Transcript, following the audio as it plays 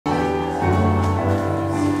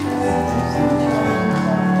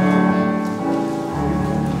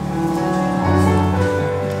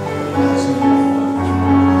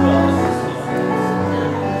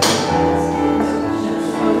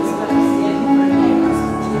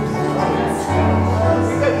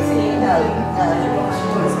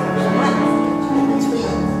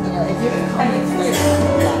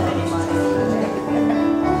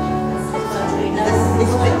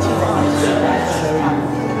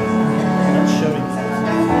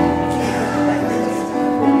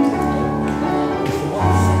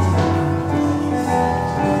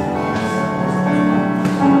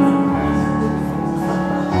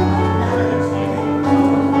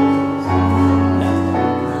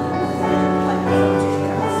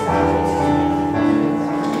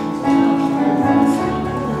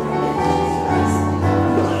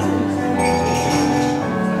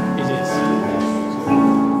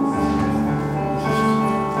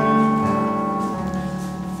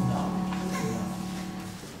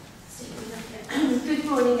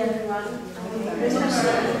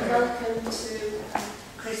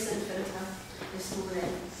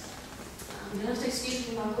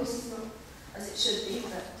it's not as it should be,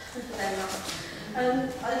 but they're not.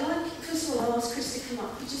 I'd like, first of all, I'll ask Chris to come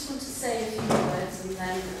up. We just want to say a few words and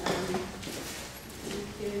then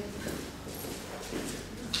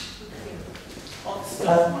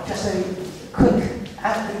just a quick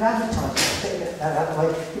advertisement, get that out of the way.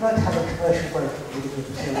 You might have a commercial break with the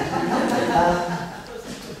facility.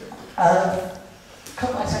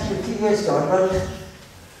 It's actually a few years ago, I wrote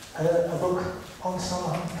a book on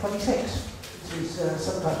Psalm 26, which is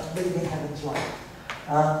sometimes Living in Heaven's Light.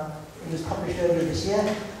 It was published earlier this year,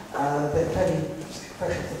 they're fairly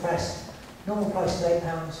fresh off the press. Normal price is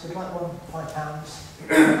 £8, we'd like one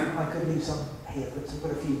 £5. I could leave some here, but I've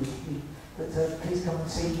got a few with me. But please come and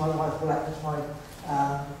see. My wife will act as my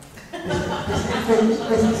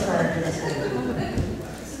business manager this morning.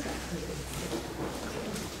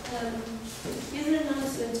 The other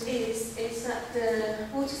announcement is that the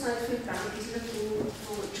Waterside Food Bank is looking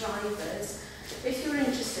for drivers. If you're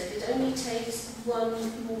interested, it only takes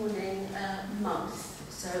one morning a month.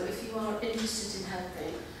 So if you are interested in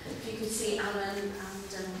helping, if you could see Alan and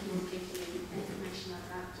he will give you information like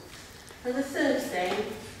that. And the third thing,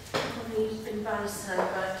 probably embarrass her,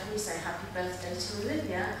 but can we say happy birthday to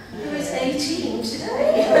Olivia, who is 18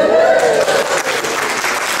 today.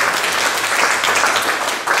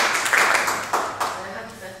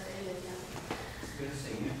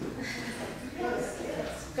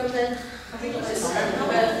 Come then. Happy birthday.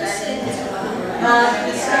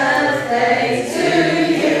 Happy birthday to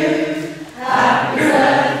you. Happy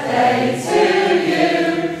birthday to you.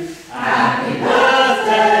 Happy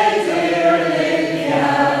birthday, dear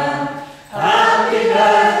Olivia. Happy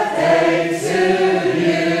birthday to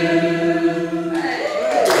you.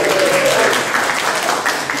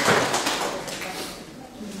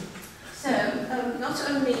 So, not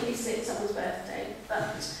only is it someone's birthday,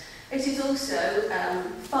 but it is also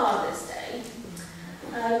Father's Day.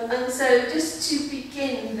 And so just to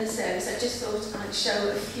begin the service, I just thought I'd show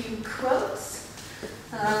a few quotes.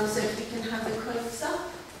 So if we can have the quotes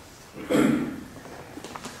up.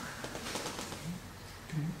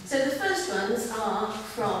 So the first ones are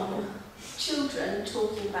from children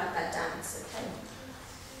talking about their dads, okay?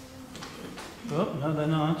 Oh, no, they're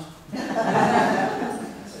not.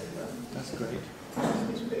 That's great.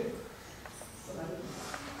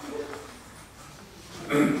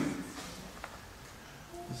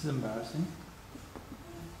 This is embarrassing.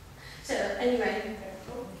 So, anyway.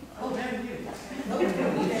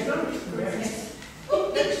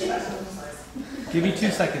 Give me 2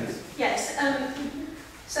 seconds. Yes,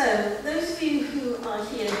 so those of you who are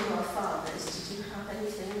here who are fathers, did you have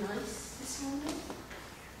anything nice this morning?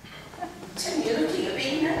 Tim, you're looking at me,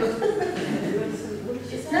 no?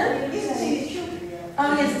 No?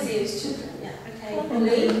 Oh, yes, it's his children, yeah, okay.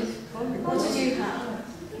 Lee, what did you have?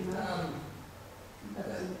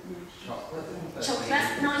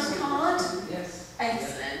 Chocolate, nice card? Yes.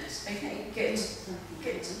 Excellent, okay, good,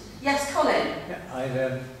 good. Yes, Colin? Yeah, I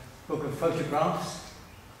had a book of photographs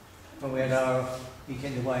when we had our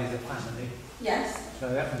weekend away as a family, Yes. so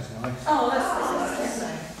that was nice. Oh, that's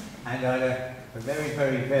nice. And I had a very,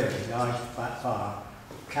 very, very nice fat bar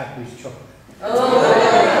Cadbury's chocolate.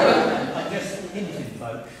 Oh! I just hinted,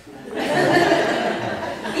 folks.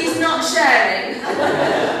 He's not sharing.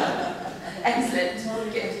 Excellent.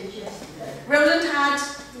 Good. Roland had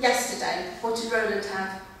yesterday. What did Roland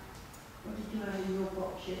have? What did you have in your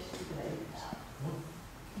box yesterday?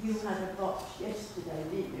 You had a box yesterday,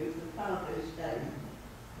 didn't you, for Father's Day?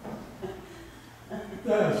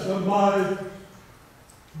 Yes, and my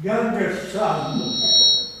youngest son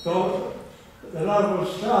thought that I was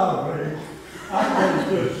starving. I went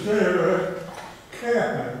to see a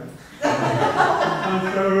care home. And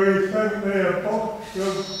so he sent me a box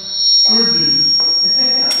of goodies,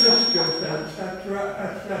 biscuits, etc.,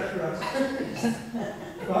 etc.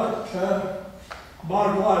 But my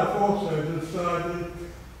wife also decided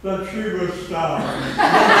that she was starving.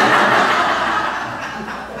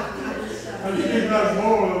 And she had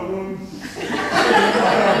more of them.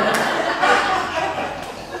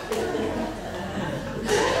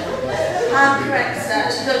 I'm correct, sir.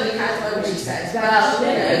 She's only had one, she said. Well, you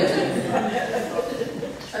know.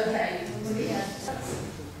 Okay.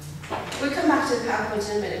 We'll come back to the PowerPoint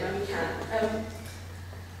in a minute when we can.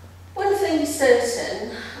 One thing is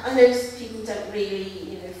certain, I know people don't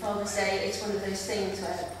really, Father's Day, it's one of those things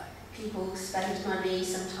where people spend money,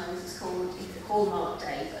 sometimes it's called Hallmark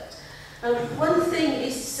Day, but one thing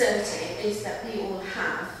is certain is that we all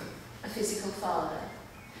have a physical father.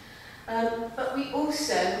 But we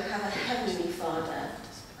also have a heavenly Father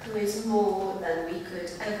who is more than we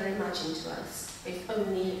could ever imagine to us, if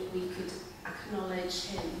only we could acknowledge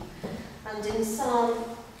him. And in Psalm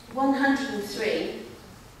 119, 3,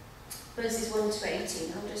 verses 1 to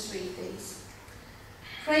 18. I'll just read these.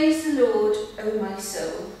 Praise the Lord, O my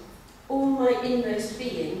soul. All my inmost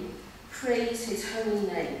being, praise his holy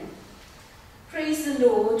name. Praise the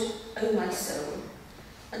Lord, O my soul,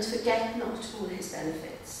 and forget not all his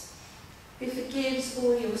benefits, who forgives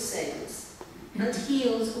all your sins and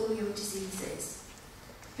heals all your diseases,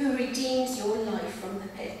 who redeems your life from the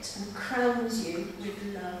pit and crowns you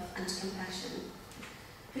with love and compassion,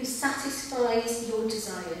 who satisfies your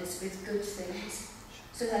desires with good things,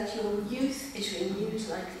 so that your youth is renewed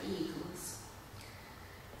like the eagles.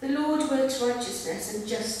 The Lord works righteousness and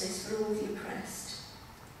justice for all the oppressed.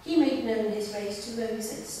 He made known his ways to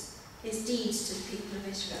Moses, his deeds to the people of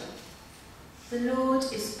Israel. The Lord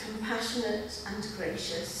is compassionate and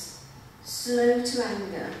gracious, slow to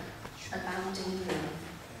anger, abounding in love.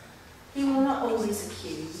 He will not always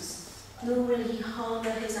accuse, nor will he harbour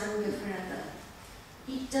his anger forever.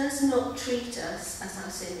 He does not treat us as our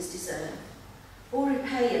sins deserve, or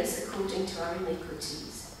repay us according to our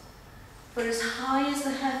iniquities. For as high as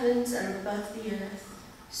the heavens are above the earth,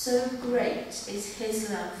 so great is his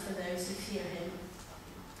love for those who fear him.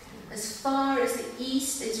 As far as the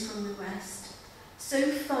east is from the west, so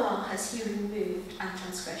far has he removed our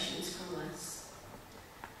transgressions from us.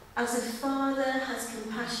 As a father has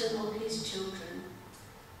compassion on his children,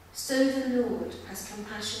 so the Lord has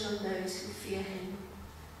compassion on those who fear him.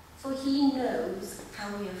 For he knows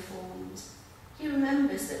how we are formed. He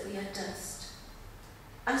remembers that we are dust.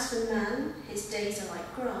 As for man, his days are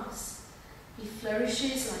like grass. He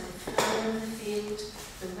flourishes like a flower of the field.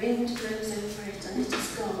 The wind blows over it, and it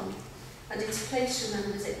is gone, and its place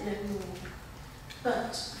remembers it no more.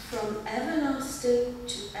 But from everlasting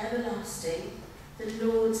to everlasting, the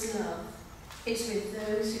Lord's love is with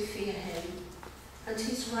those who fear him, and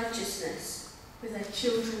his righteousness with their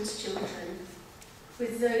children's children,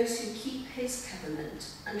 with those who keep his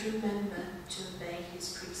covenant and remember to obey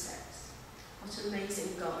his precepts. What an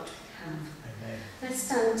amazing God we have. Amen. Let's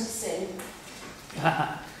stand to sing. You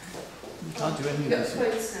can't do anything You've got else.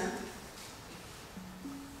 quotes now.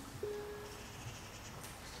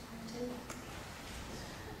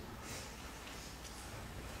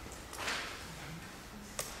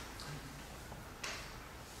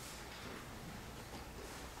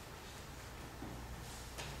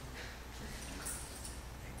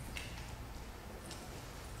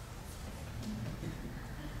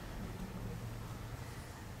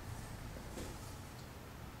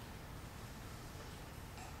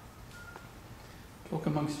 Talk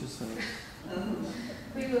amongst yourselves.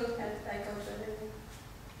 We will get back on to it.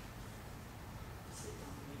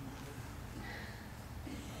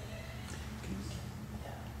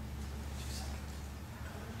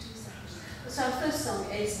 So our first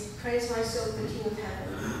song is Praise My Soul, the King of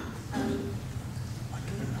Heaven.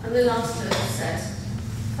 And the last verse says,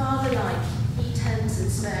 Father-like, he tends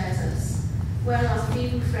and spares us, where our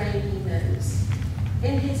feeble frame he knows.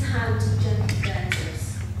 In his hand he gently bears us,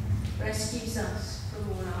 rescues us from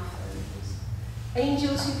all our foes.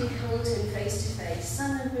 Angels who behold him face to face,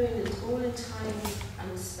 sun and moon and all in time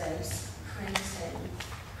and space, praise him,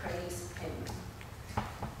 praise him.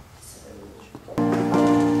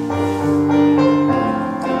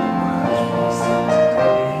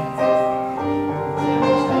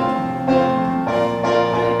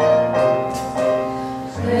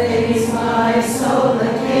 Praise my soul, the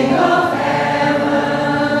King of heaven,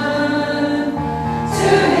 to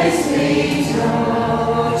his feet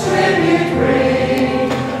no tribute bring,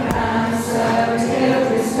 ransomed, healed,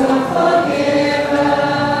 restored, forgiven,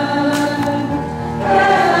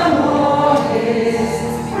 forevermore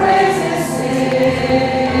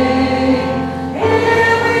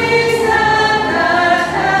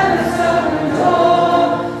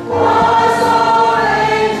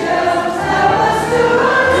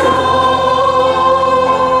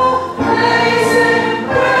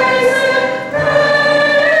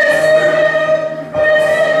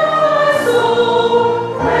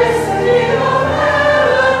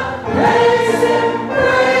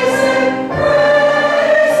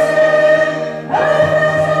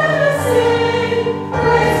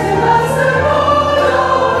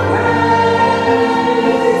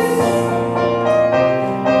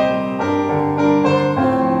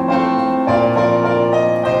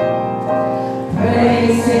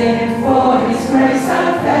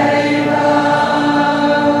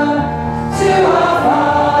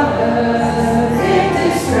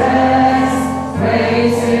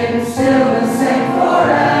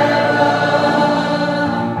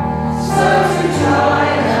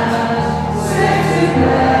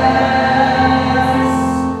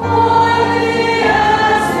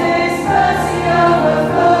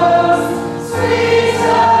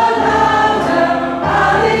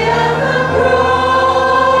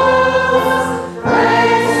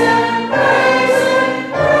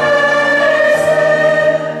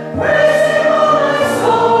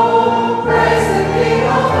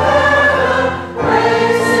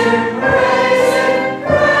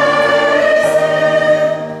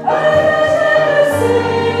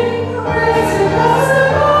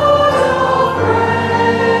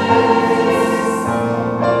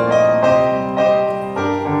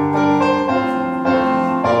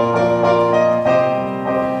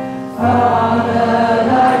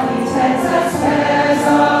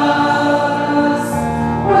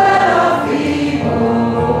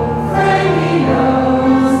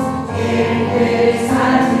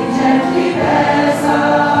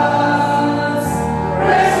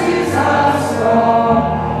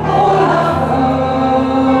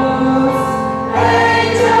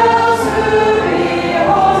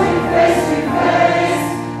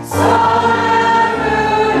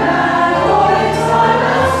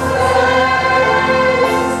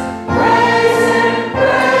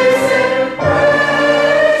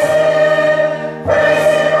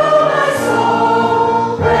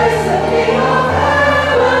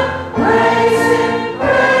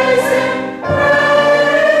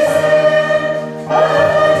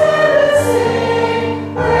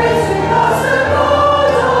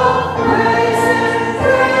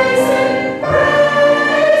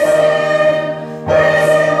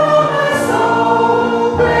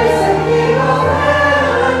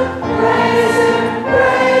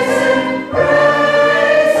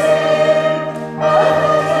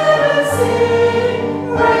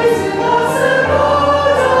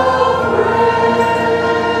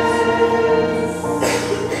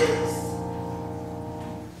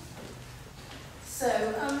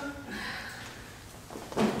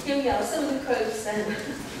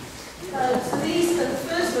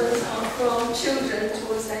from children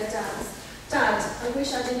towards their dads. Dad, I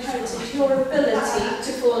wish I'd inherited your ability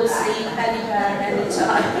to fall asleep anywhere,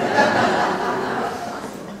 anytime.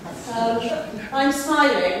 I'm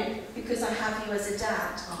smiling because I have you as a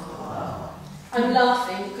dad. I'm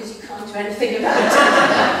laughing because you can't do anything about it.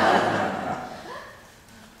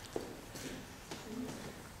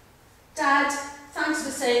 Dad, thanks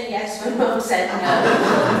for saying yes when Mum said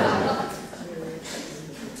no.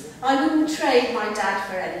 I wouldn't trade my dad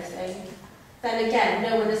for anything. Then again,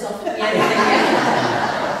 no one has offered me anything yet.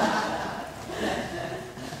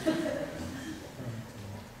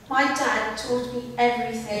 My dad taught me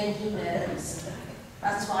everything he knows.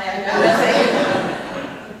 That's why I know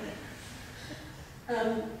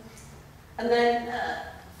nothing. And then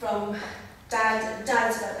from dads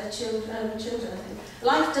about their children, I think.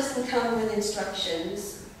 Life doesn't come with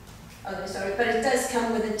instructions. Oh, no, sorry, but it does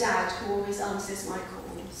come with a dad who always answers my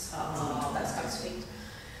calls. Oh, that's quite sweet.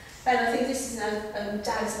 Ben, I think this is now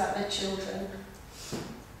dads about their children.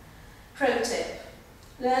 Pro tip: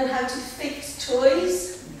 learn how to fix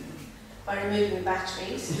toys by removing the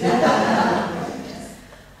batteries.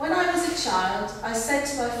 When I was a child, I said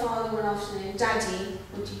to my father one afternoon, "Daddy,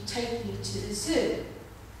 would you take me to the zoo?"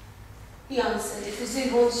 He answered, "If the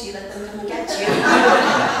zoo wants you, let them come and get you."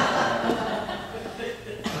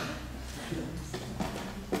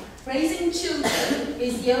 Raising children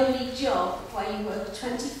is the only job where you work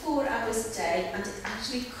 24 hours a day and it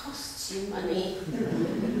actually costs you money.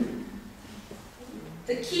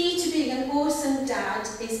 The key to being an awesome dad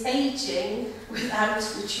is aging without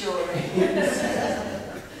maturing.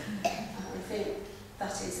 I think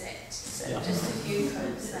that is it. So just a few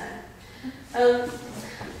quotes there.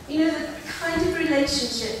 You know, the kind of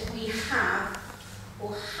relationship we have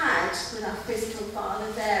or had with our physical father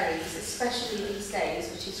varies, especially these days,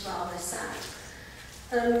 which is rather sad.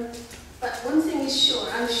 But one thing is sure,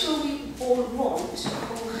 I'm sure we all want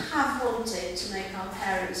or have wanted to make our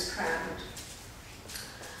parents proud.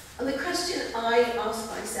 And the question I ask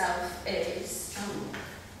myself is,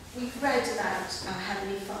 we've read about our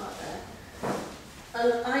Heavenly Father,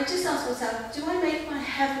 and I just ask myself, do I make my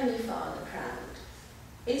Heavenly Father proud?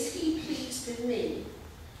 Is he pleased with me?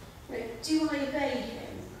 Do I obey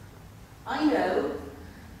him? I know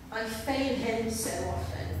I fail him so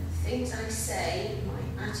often. Things I say,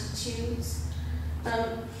 my attitudes,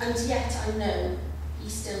 and yet I know he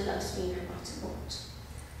still loves me no matter what.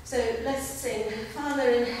 So let's sing, Father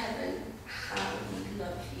in heaven, how we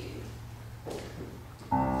love you.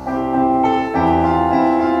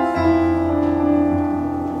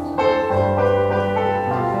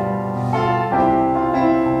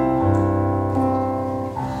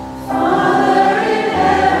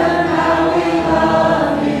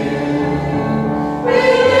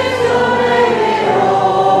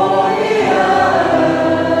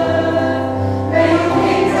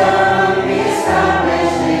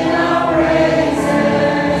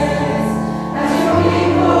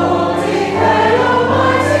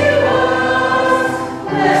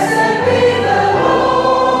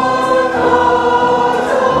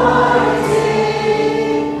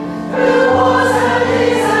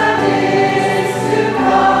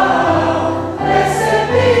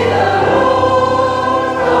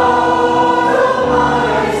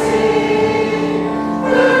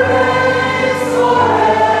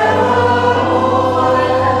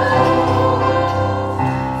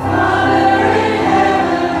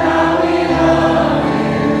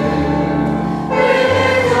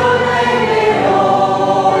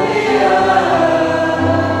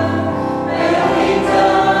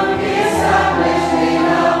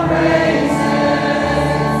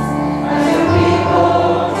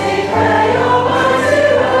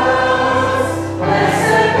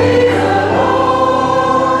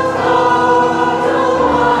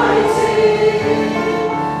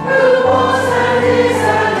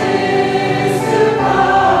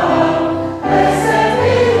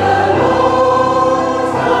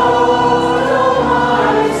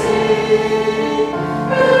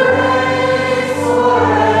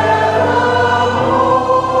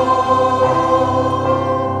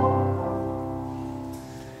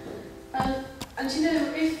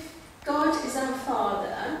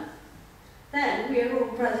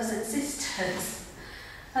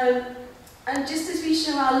 And just as we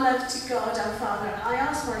show our love to God, our Father, I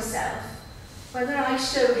ask myself whether I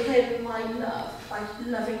show him my love by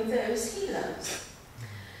loving those he loves.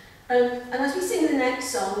 And as we sing the next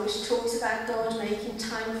song, which talks about God making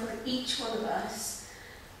time for each one of us,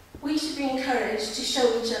 we should be encouraged to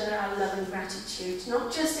show each other our love and gratitude,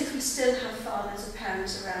 not just if we still have fathers or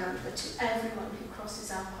parents around, but to everyone who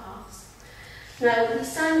crosses our paths. Now, we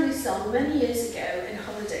sang this song many years ago in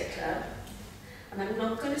Holiday Club, And I'm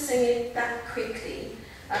not going to sing it that quickly,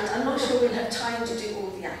 and I'm not sure we'll have time to do all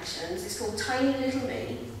the actions. It's called Tiny Little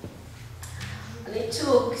Me, and it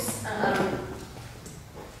talks about,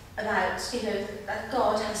 you know, that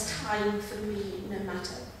God has time for me no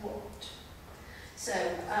matter what. So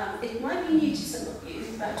it might be new to some of you,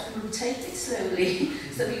 but we'll take it slowly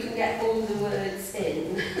so we can get all the words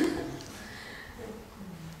in.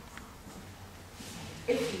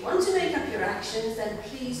 If you want to make up your actions, then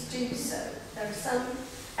please do so. There are some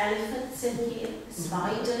elephants in here,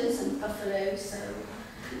 spiders and buffaloes, so...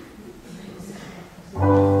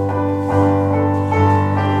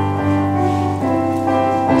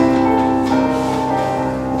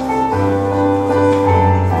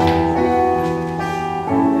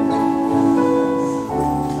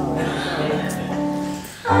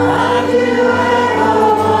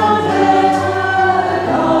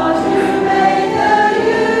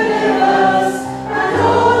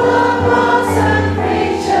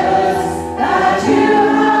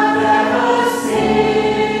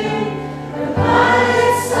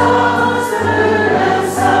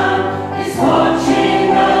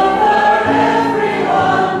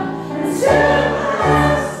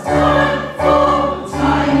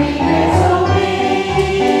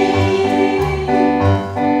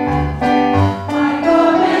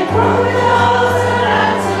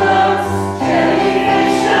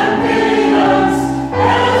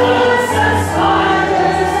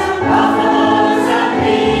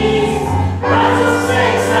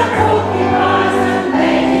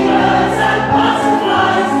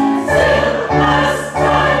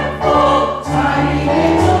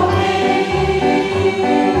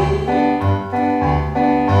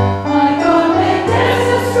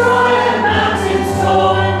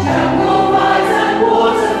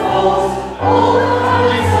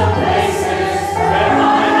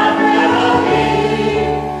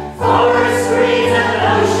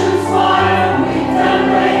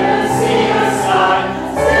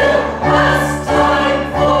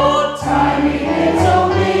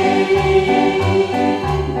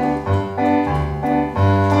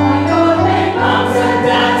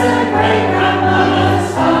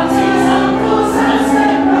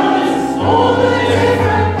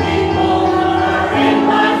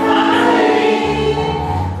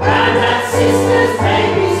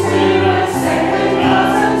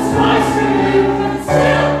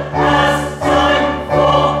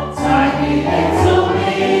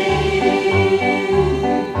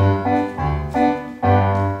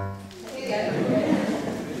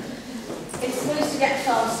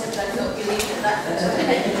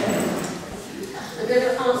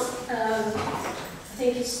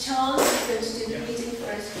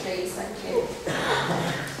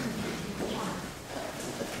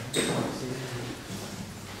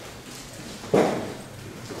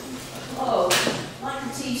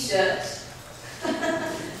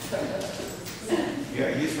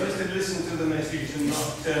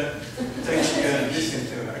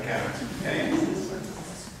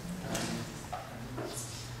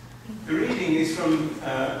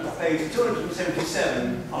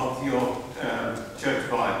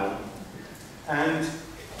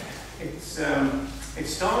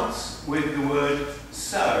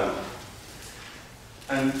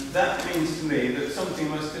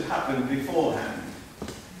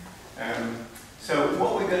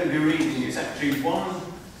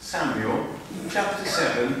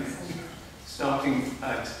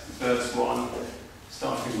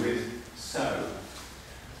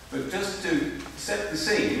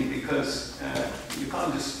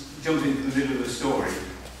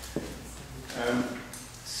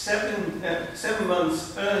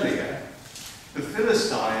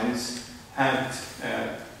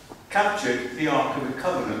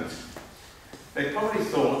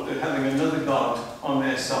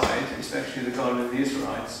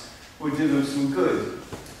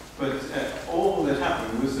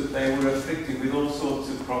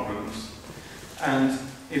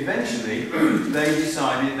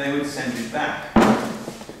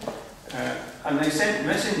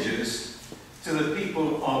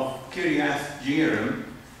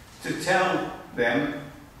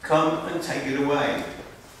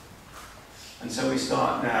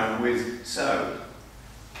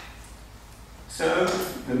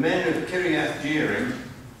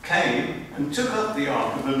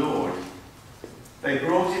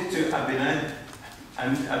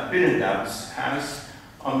 Abinadab's house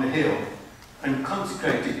on the hill, and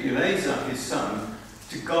consecrated Eleazar his son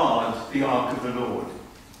to guard the ark of the Lord.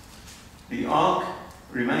 The ark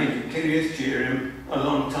remained at Kiriath Jearim a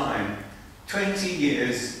long time, 20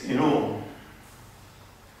 years in all.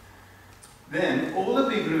 Then all the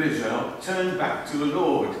people of Israel turned back to the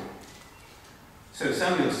Lord. So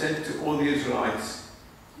Samuel said to all the Israelites,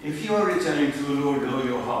 "If you are returning to the Lord with all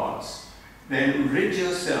your hearts, then rid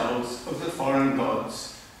yourselves of the foreign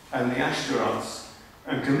gods and the Ashtaroths,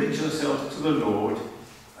 and commit yourselves to the Lord,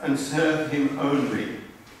 and serve him only,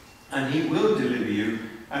 and he will deliver you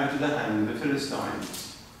out of the hand of the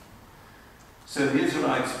Philistines." So the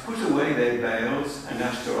Israelites put away their Baals and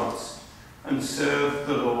Ashtaroths, and served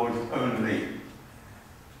the Lord only.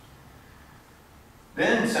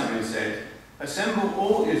 Then Samuel said, "Assemble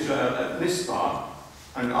all Israel at Mizpah,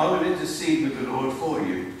 and I will intercede with the Lord for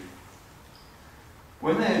you."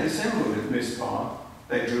 When they had assembled at Mizpah,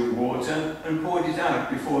 they drew water and poured it out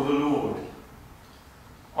before the Lord.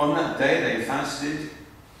 On that day they fasted,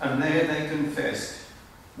 and there they confessed,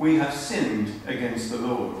 "We have sinned against the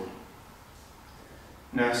Lord."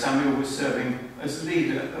 Now Samuel was serving as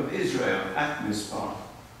leader of Israel at Mizpah.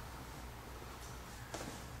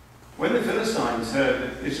 When the Philistines heard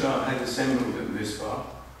that Israel had assembled at Mizpah,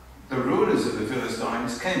 the rulers of the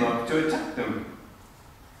Philistines came up to attack them.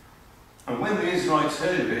 And when the Israelites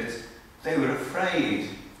heard of it, they were afraid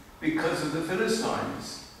because of the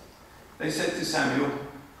Philistines. They said to Samuel,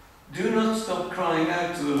 "Do not stop crying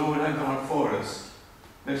out to the Lord our God for us,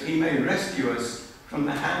 that he may rescue us from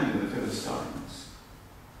the hand of the Philistines."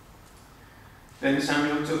 Then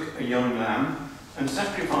Samuel took a young lamb and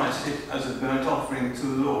sacrificed it as a burnt offering to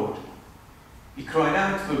the Lord. He cried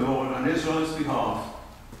out to the Lord on Israel's behalf,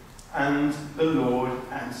 and the Lord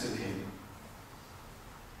answered him.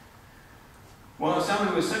 While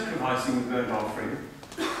Samuel was sacrificing the burnt offering,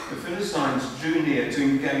 the Philistines drew near to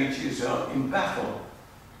engage Israel in battle.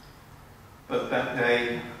 But that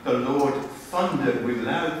day the Lord thundered with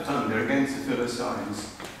loud thunder against the Philistines,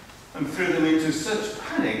 and threw them into such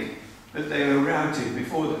panic that they were routed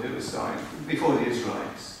before the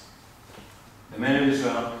Israelites. The men of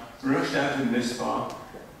Israel rushed out of Mizpah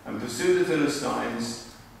and pursued the Philistines,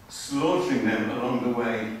 slaughtering them along the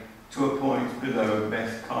way to a point below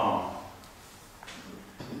Beth-Kar.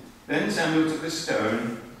 Then Samuel took a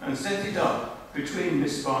stone and set it up between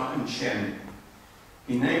Mizpah and Shem.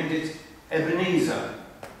 He named it Ebenezer,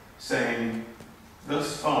 saying,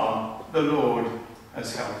 "Thus far the Lord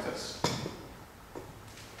has helped us."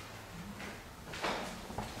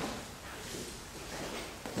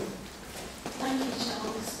 Thank you,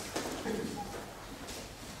 Charles.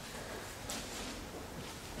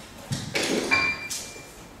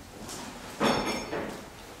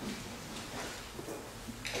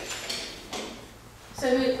 So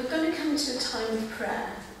we're going to come to a time of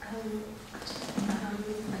prayer. I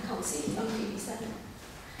can't see young Phoebe's there.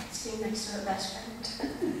 Sitting next to her best friend.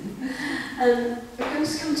 We're going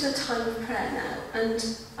to come to a time of prayer now, and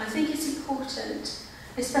I think it's important,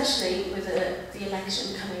 especially with the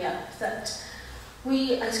election coming up, that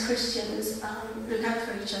we as Christians look out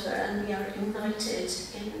for each other, and we are united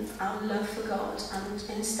in our love for God and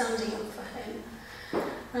in standing up for him.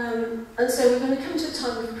 And so we're going to come to a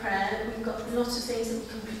time of prayer. We've got lots of things that we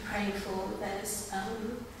can be praying for. There's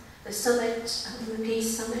the summit, the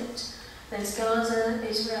peace summit. There's Gaza,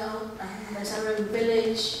 Israel. There's our own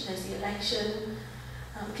village. There's the election.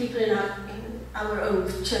 People in our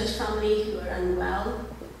own church family who are unwell.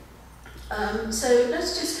 So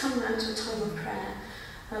let's just come now to a time of prayer.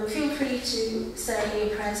 Feel free to say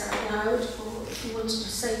your prayers out loud, or if you want to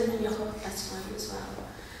just say them in your heart, that's fine as well.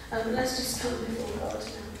 Let's just come before God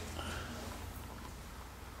now.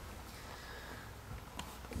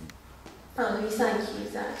 Father, we thank you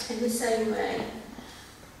that in the same way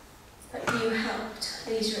that you helped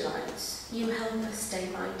the Israelites, you help us day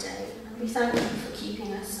by day. And we thank you for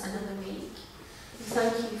keeping us another week. We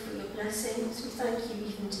thank you for your blessings. We thank you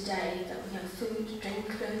even today that we have food, drink,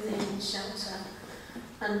 clothing, and shelter.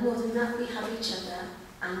 And more than that, we have each other,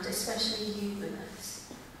 and especially you with us.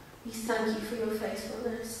 We thank you for your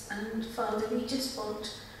faithfulness. And Father, we just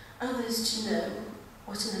want others to know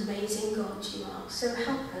what an amazing God you are. So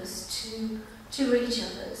help us to reach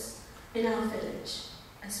others in our village,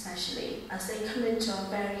 especially as they come into our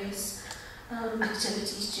various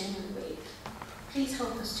activities during the week. Please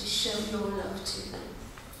help us to show your love to them.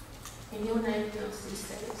 In your name we ask these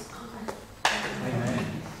things. Amen.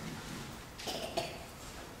 Amen.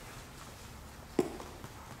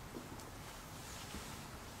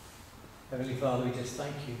 Heavenly Father, we just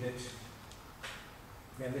thank you that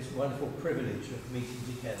we have this wonderful privilege of meeting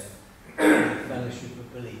together in a fellowship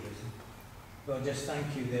of believers. And God, just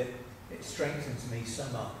thank you that it strengthens me so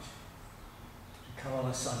much to come on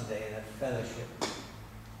a Sunday and have fellowship,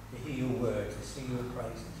 to hear your word, to sing your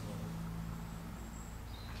praises,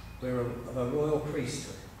 Lord. We're of a royal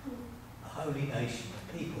priesthood, a holy nation,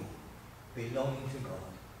 a people belonging to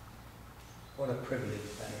God. What a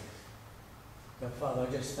privilege that is. So Father,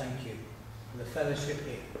 I just thank you for the fellowship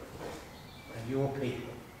here and your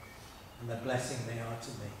people and the blessing they are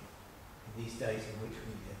to me in these days in which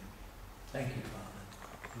we live. Thank you, Father.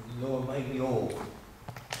 And Lord, may we all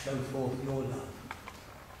show forth your love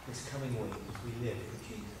this coming week as we live for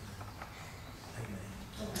Jesus. Amen.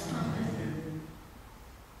 Amen.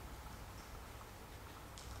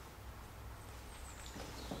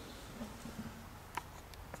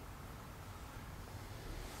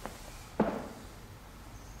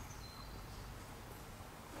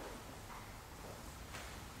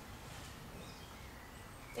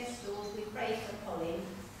 Yes, Lord, we pray for Colin.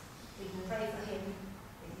 We can pray for him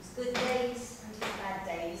in his good days and his bad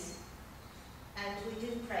days. And we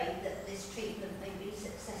do pray that this treatment may be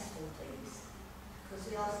successful, please. Because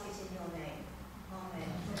we ask it in your name.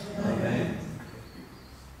 Amen. Amen.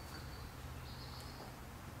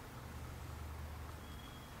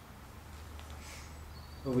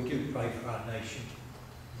 Well, we do pray for our nation,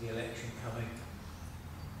 the election coming.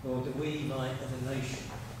 Lord, that we might, as a nation,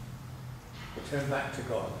 turn back to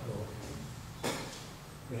God, Lord.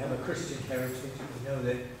 We have a Christian heritage. We know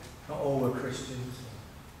that not all are Christians,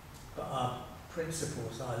 but our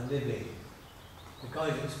principles, our living, the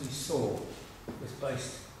guidance we saw was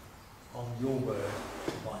based on your word,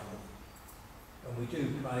 the Bible. And we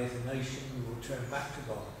do pray as a nation we will turn back to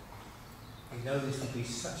God. We know this will be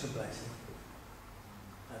such a blessing.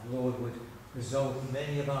 And Lord would resolve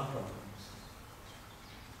many of our problems.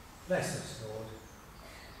 Bless us, Lord.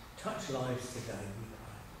 Touch lives today, we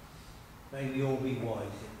pray. May we all be wise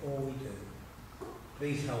in all we do.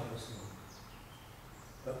 Please help us, Lord.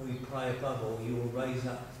 But we pray above all, you will raise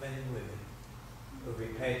up men and women who are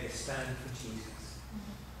prepared to stand for Jesus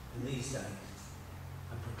in these days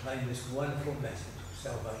and proclaim this wonderful message of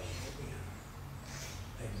salvation that we have.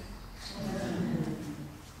 Amen.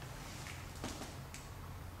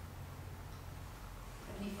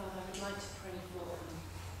 Heavenly Father, I would like to pray for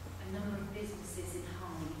a number of businesses in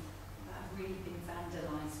Hyde that have really been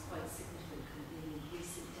vandalised quite significantly in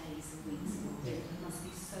recent days and weeks. It must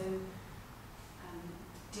be so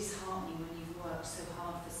disheartening when you've worked so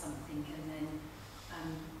hard for something and then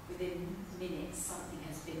within minutes something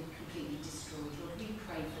has been completely destroyed. Lord, we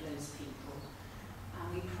pray for those people and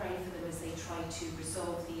we pray for them as they try to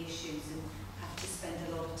resolve the issues and have to spend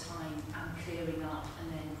a lot of time clearing up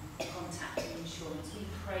and then contacting insurance. We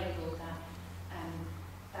pray, Lord, that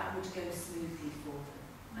that would go smoothly for them.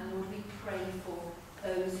 And Lord, we pray for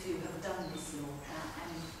those who have done this, Lord,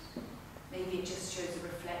 and maybe it just shows a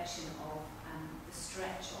reflection of the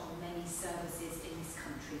stretch on many services in this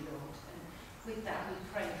country, Lord. And with that, we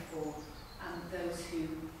pray for those who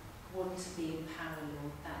want to be in power,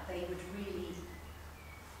 Lord, that they would really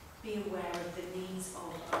be aware of the needs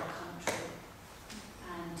of our country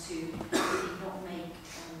and to really not make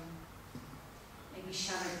maybe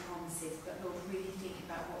shallow promises, but Lord, really think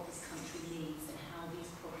about what this country needs and how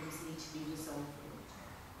these problems need to be resolved, Lord.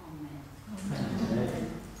 Amen.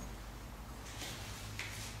 Amen.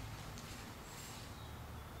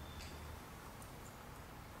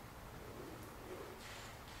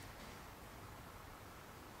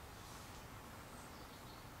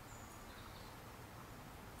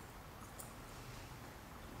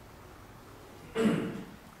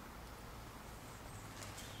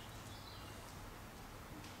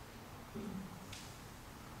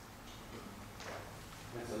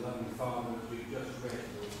 As a loving Father, as we just read,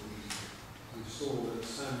 Lord, we saw that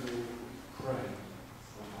Samuel prayed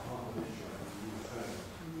on behalf of Israel, and you heard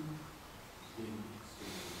him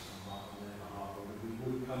speaking on their behalf. And we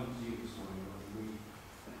would come to you this morning, Lord, and we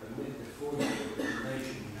admit before you that the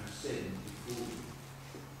nation we have sinned before you.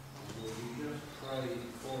 And Lord, we just pray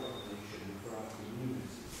for our nation and for our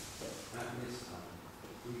community at this time.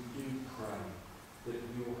 We do pray that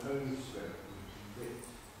your Holy Spirit will convict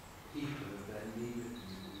people of their need of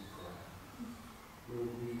you, we pray.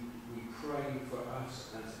 Lord, we pray for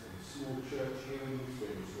us as a small church here in this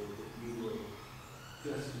village, Lord, that you will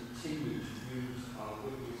just continue to use our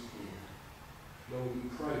witness here. Lord, we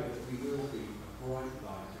pray that we will be a bright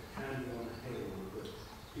light, a candle on a hill that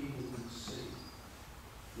people can see.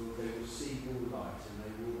 Lord, they will see your light and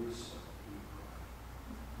they will respond, we pray.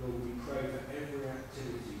 Lord, we pray for every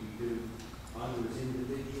activity we do, either as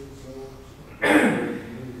individuals, Lord,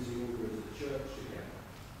 community or as a church together.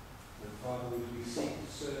 And Father, as we seek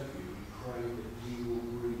to serve you, we pray that you will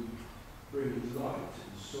bring light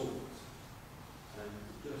and salt and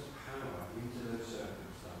just power into those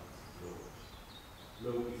circumstances, Lord.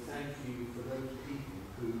 Lord, we thank you for those people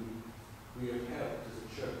who we have helped as a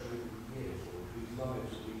church over the years, Lord, whose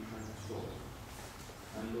lives have been transformed.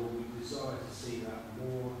 And Lord, we desire to see that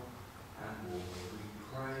more and more. We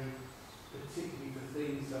pray particularly for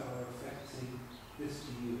things that are affecting this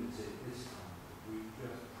community at this time. We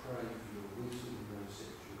just pray for your wisdom in those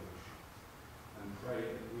situations and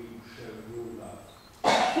pray that we will show your love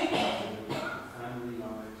in the family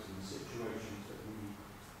lives and situations that we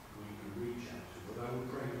can reach out to. But I will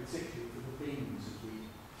pray particularly for the beings as we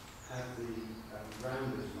have the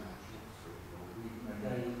rounders match next week, Lord. We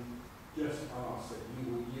again just ask that you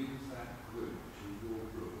will use that group to your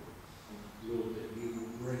glory. Lord, that you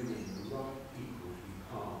will bring in the right people to be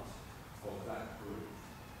part of that group.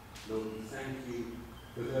 Lord, we thank you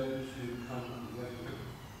for those who come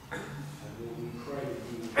regularly. And Lord, we pray that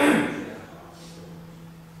you will change their hearts, Lord.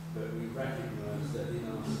 But we recognise that in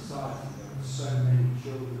our society there are so many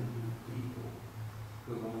children and people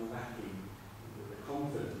who are lacking the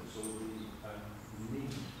confidence or the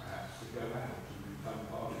need perhaps to go out and become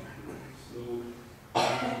part of groups. Lord,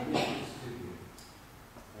 we witness to you.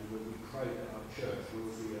 And Lord, we pray that our church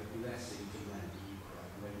will be a blessing to them, we pray,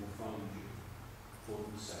 and they will find you for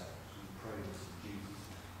themselves. We pray this in Jesus'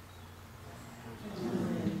 name.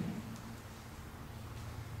 Amen.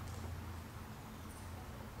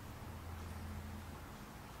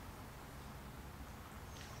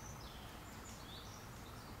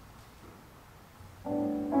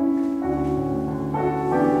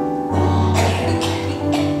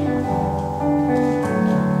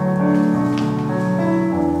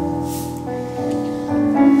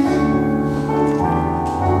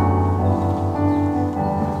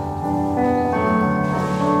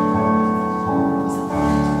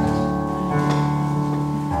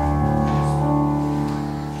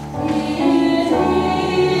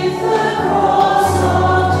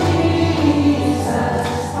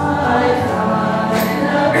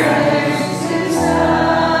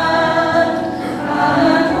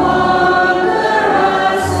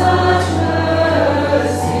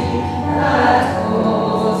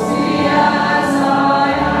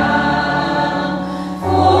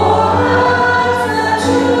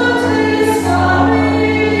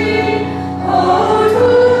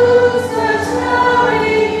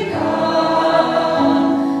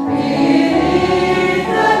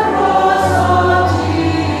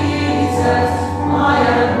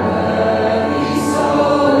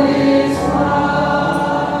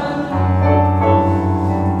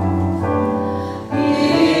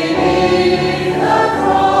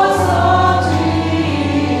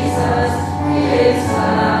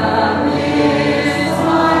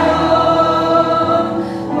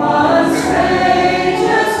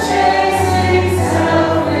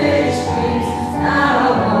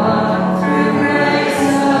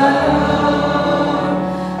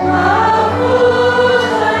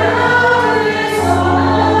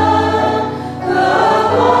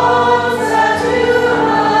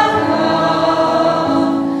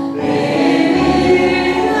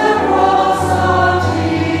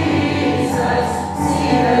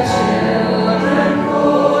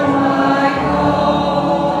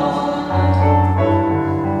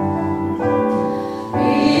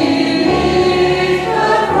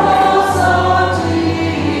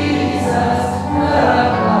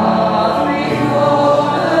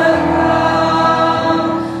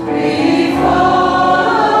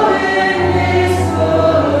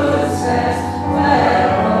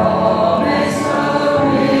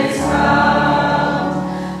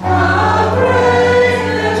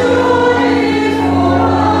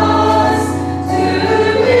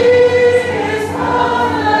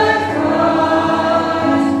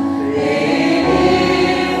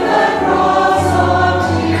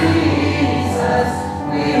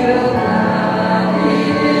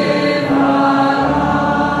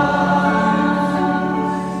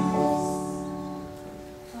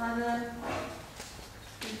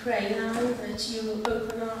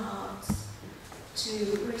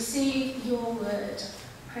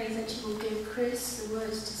 Pray that you will give Chris the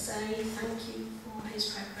words to say. Thank you for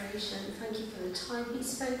his preparation. Thank you for the time he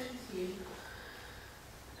spent with you.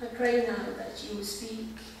 I pray now that you will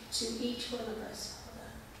speak to each one of us,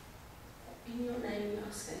 Father. In your name we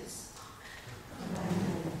ask this.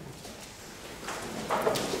 Amen.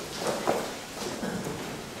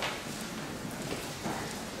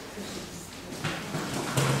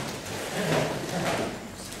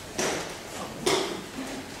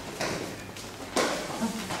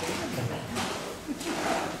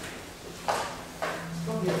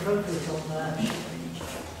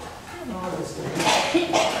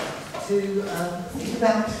 To think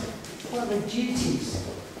about one of the duties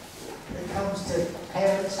that comes to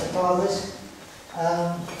parents, to fathers,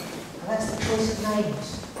 and that's the choice of names.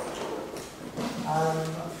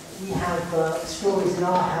 we have stories in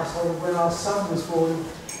our household when our son was born.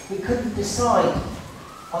 We couldn't decide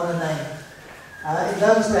on a name. In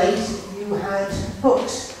those days, you had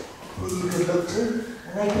books that you could look to,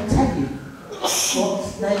 and they could tell you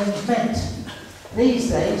what names meant. These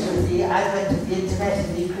days, with the advent of the internet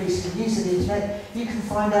and the increasing use of the internet, you can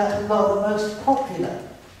find out a lot of the most popular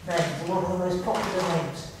names, a lot of the most popular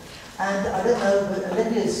names. And I don't know, but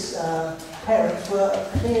Olivia's parents were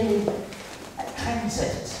clearly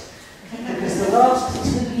trendsetters, because the last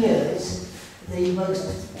 2 years, the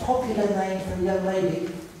most popular name for a young lady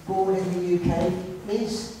born in the UK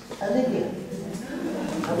is Olivia.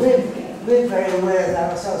 And we're very aware of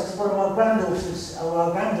that ourselves, because one of our granddaughters, or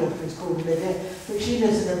our granddaughter is called Olivia, but she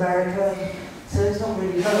lives in America, and so it's not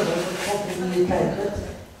really relevant, but popular in the UK.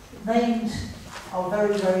 But names are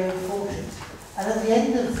very, very important. And at the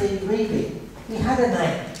end of the reading, he had a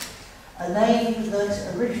name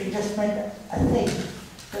that originally just meant a thing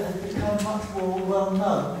that had become much more well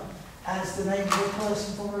known as the name of a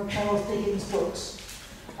person from one of Charles Dickens' books.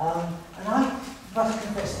 And I must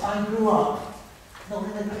confess, I grew up not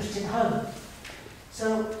in a Christian home.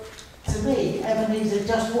 So, to me, Ebenezer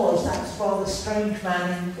just was that rather strange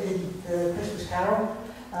man in Christmas Carol,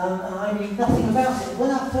 and I knew nothing about it.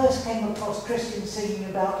 When I first came across Christians singing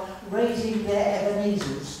about raising their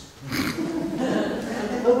Ebenezers,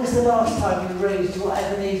 when was the last time you raised your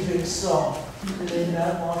Ebenezer in song?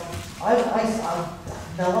 I had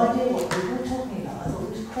no idea what people were talking about. I thought it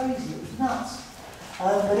was crazy, it was nuts.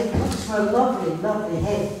 But it comes from a lovely, lovely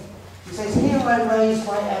hymn. It says, "Here I raise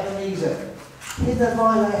my Ebenezer, hither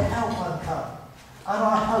by thy help I'm come, and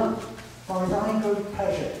I hope by thy good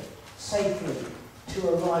pleasure safely to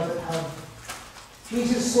arrive at home.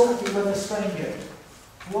 Jesus sought me when a stranger,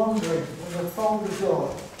 wandering from the fold of God.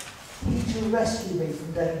 He to rescue me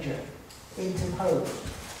from danger, interposed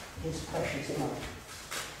his precious blood."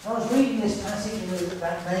 I was reading this passage and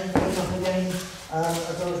that name came up again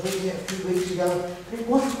as I was reading it a few weeks ago. But it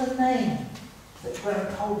wasn't the name that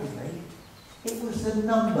grabbed hold of me, it was the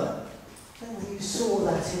number. I don't know if you saw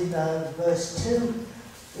that in verse 2.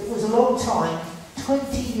 It was a long time,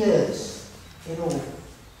 20 years in all.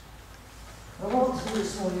 I want to do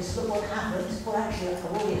this morning is look what happened. Well, actually, I've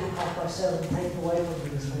already had half my sermon taken away from me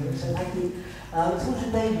this morning, so thank you. It's also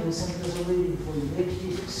dangerous, something does a reading for you. You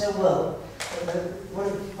introduced it so well.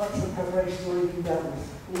 Much of the preparation's already been done with.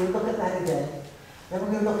 We'll look at that again. Then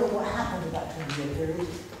we're going to look at what happened in that 20-year period.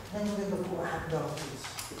 Then we're going to look at what happened afterwards.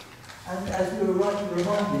 And as we were rightly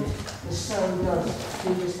reminded, the soul does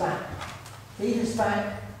lead us back. Lead us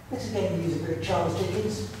back. Let's again use a bit of Charles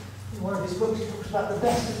Dickens. In one of his books, he talks about the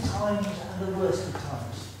best of times and the worst of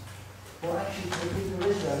times. Well, actually, for the people of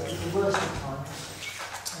Israel, it was the worst of times,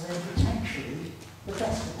 and then potentially the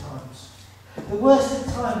best of times. The worst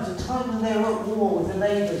of times, a time when they were at war with the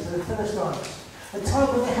neighbours, the Philistines, a time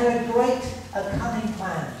when they had a cunning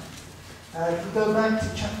plan. If you go back to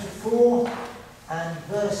chapter 4 and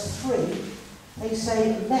verse 3, they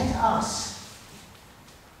say, "Let us."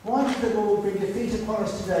 Why did the Lord bring defeat upon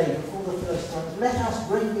us today before the Philistines? Let us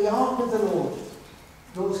bring the ark of the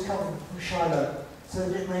Lord's covenant from Shiloh, so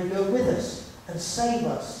that it may go with us and save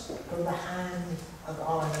us from the hand of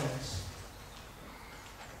our enemies.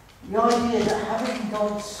 The idea that having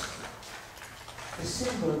the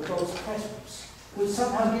symbol of God's presence, would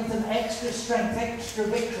somehow give them extra strength, extra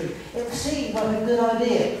victory. It seemed like a good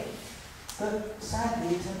idea, but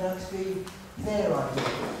sadly it turned out to be their idea.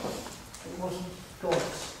 It wasn't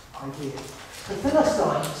God's idea. The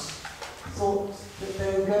Philistines thought that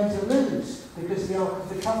they were going to lose because the Ark of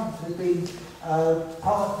the Covenant had been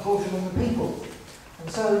part and portion of the people.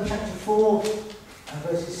 And so in chapter 4,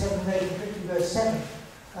 verses 7 and 8, and particularly verse 7,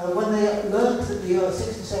 when they learned that the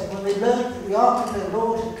 6 and 7, when they learned that the Ark of the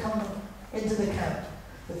Lord had come into the camp,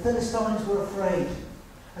 the Philistines were afraid.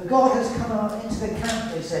 And God has come out into the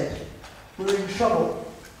camp, they said. We're in trouble.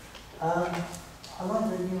 I like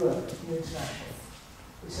the New International.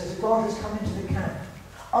 It says, God has come into the camp.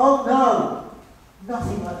 Oh no!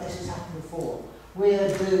 Nothing like this has happened before.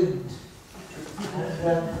 We're doomed.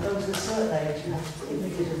 And for those of a certain age, you have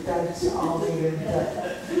images of Dad's army and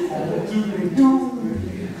doomed.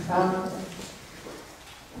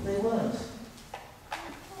 They weren't.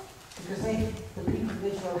 Because the people of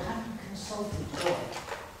Israel hadn't consulted God.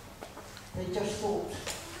 They just thought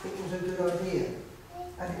it was a good idea.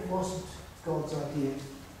 And it wasn't God's idea.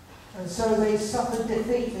 And so they suffered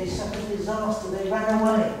defeat, they suffered disaster, they ran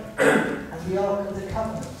away. And the Ark of the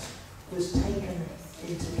Covenant was taken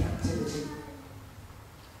into captivity.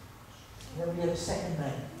 And then we have a second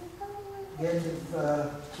name.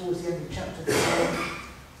 Towards the end of chapter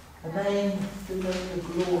 4, a name to make the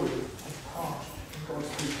glory of part from God's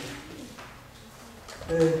people.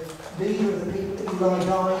 The leader of the people, Eli,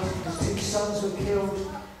 died, his 2 sons were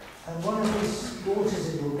killed, and one of his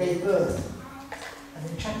daughters-in-law gave birth. And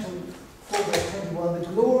in chapter 4, verse 21, the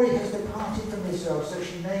glory has departed from Israel, so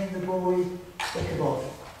she named the boy Ichabod.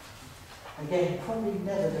 Again, probably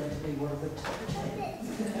never going to be one of the top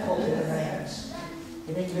 10 popular names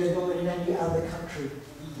in England or in any other country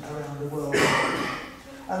around the world.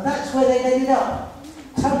 And that's where they ended up.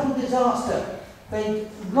 Total disaster. They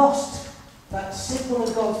lost that symbol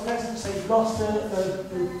of God's presence. They lost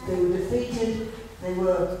they were defeated. They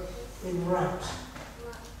were in rout.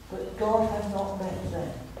 But God had not left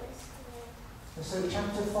them. And so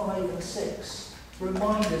chapter 5 and 6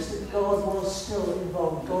 remind us that God was still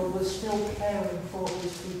involved. God was still caring for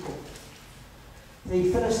his people.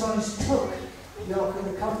 The Philistines took the Ark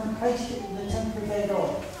of the Covenant, placed it in the temple of their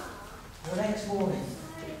God. And the next morning,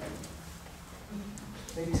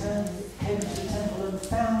 they came to the temple and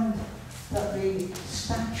found that the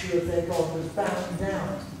statue of their God was bowing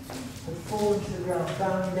down, had fallen to the ground,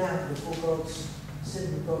 bowing down before God's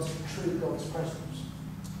symbol, God's true God's presence.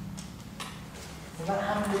 And that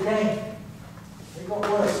happened again. It got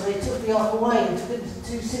worse. So they took the ark away and took it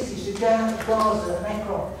to 2 cities, to Gaza and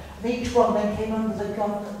Ekron. And each one then came under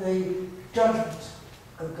the judgment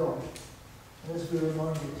of God. And as we were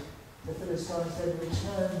reminded, the Philistines then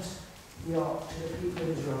returned the ark to the people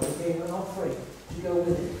of Israel. They gave an offering to go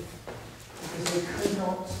with it, because they could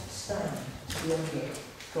not stand to be under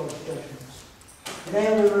God's judgments.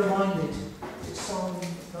 There we're reminded that Psalm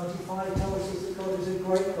 95 tells us that God is a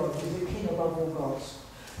great God, He is a king above all gods.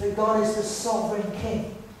 That God is the sovereign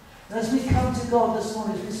king. And as we come to God this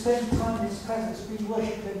morning, as we spend time in his presence, we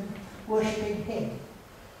worshipping him,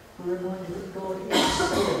 we're reminded that God is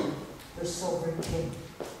still the sovereign king.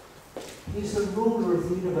 He's the ruler of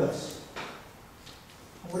the universe.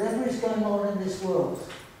 And whatever is going on in this world,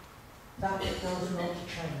 that does not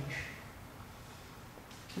change.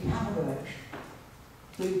 We have an election.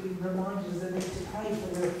 We've been reminded of the need to pray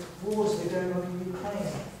for the wars that are going on in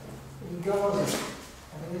Ukraine, in Gaza,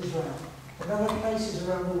 and in Israel, and other places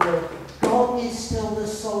around the world. God is still the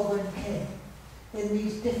sovereign king in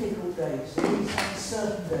these difficult days, in these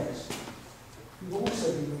uncertain days. We've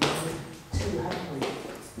also been reminded too, haven't we,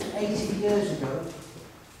 that 80 years ago,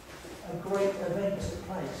 a great event took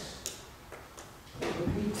place. The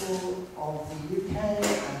people of the UK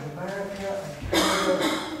and America and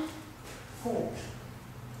Canada fought.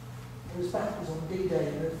 It was battles on D-Day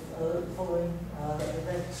and the following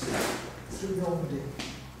events through Normandy.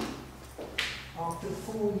 After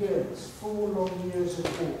 4 years, 4 long years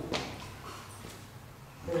of war,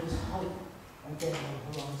 there was hope again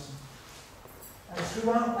on the horizon. And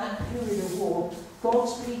throughout that period of war,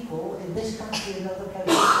 God's people in this country and other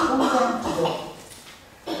places called out to God.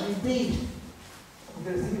 And indeed, I'm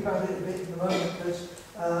going to think about it a bit in a moment,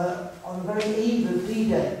 but on the very eve of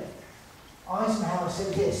D-Day, Eisenhower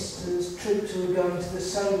said this to his troops who were going to the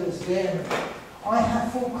sailors, the airmen: I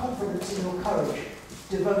have full confidence in your courage,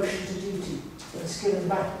 devotion to duty, and skill in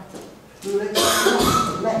battle. We will expect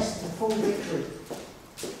nothing less than full victory.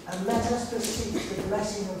 And let us beseech the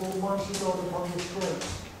blessing of Almighty God upon this great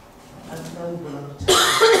and noble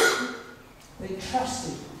undertaking. They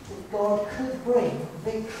trusted that God could bring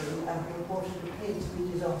victory out of what had appeared to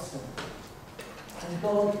be disaster. And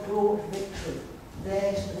God brought victory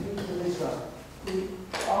there to the people of Israel. The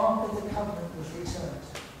Ark of the Covenant was returned.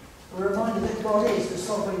 We're reminded that God is the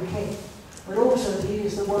sovereign king, but also that he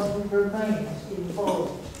is the one who remains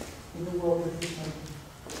involved in the world of his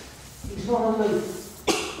making. He's not aloof.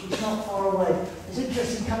 He's not far away. It's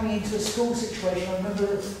interesting coming into a school situation. I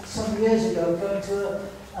remember some years ago going to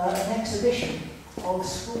an exhibition of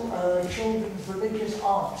school, children's religious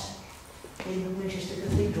art in Winchester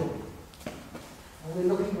Cathedral. And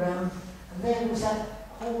we're looking around, and there was that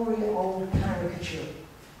hoary old caricature.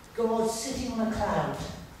 God sitting on a cloud,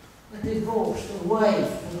 divorced,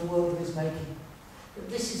 away from the world of his making. But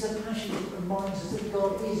this is a passage that reminds us that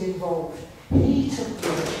God is involved. He took the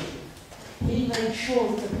initiative. He made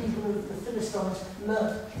sure that the people of the Philistines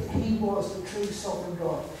learnt that he was the true sovereign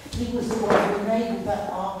God. He was the one who enabled that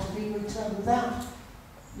ark to be returned without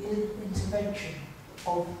the intervention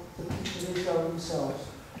of the people of Israel themselves.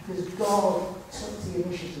 Because God took the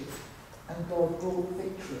initiative and God brought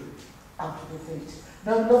victory out of defeat.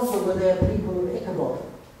 No longer were there people of Ichabod.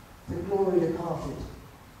 The glory departed.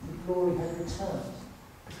 The glory had returned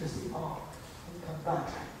because the ark had come back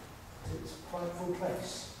to its rightful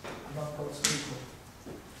place among God's people.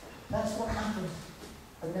 That's what happened.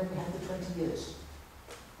 And then we had the 20 years.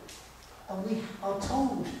 And we are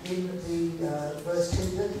told in the verse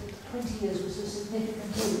 2 that 20 years was a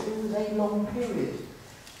significant period. It was a long period.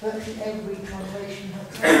 virtually every translation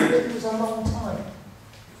had translated. It was a long time.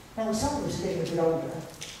 Now, some of us are getting a bit older,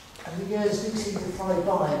 and the years do seem to fly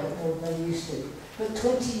by a bit more than they used to. But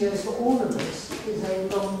 20 years for all of us is a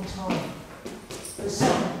long time. For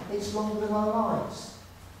some, it's longer than our lives.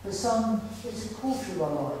 For some, it's a quarter of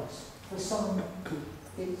our lives. For some,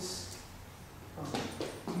 it's, well,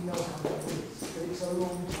 you know how that is, but it's a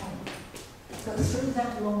long time. But through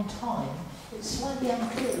that long time, it's slightly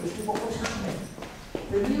unclear as to what was happening.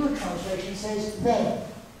 The newer translation says then,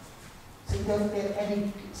 so you don't get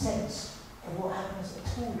any sense of what happens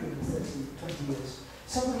at all during the 20 years.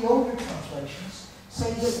 Some of the older translations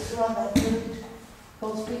say that throughout that period,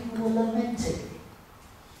 God's people were lamenting.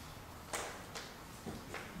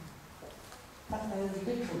 In fact, the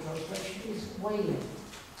literal translation is wailing.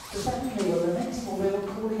 Does that mean they were lamenting or they were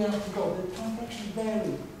calling out to God? The translation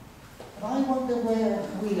varied. And I wonder where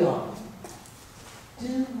we are.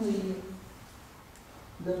 Do we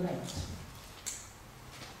lament?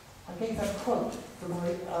 I gave that quote from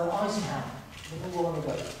Eisenhower a little while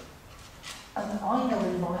ago. And I know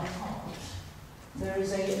in my heart there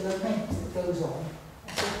is a lament that goes on.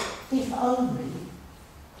 If only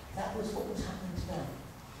that was what was happening today.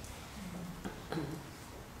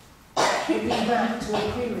 Looking back to a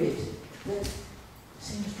period that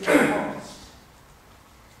seems to have passed.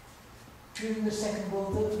 During the Second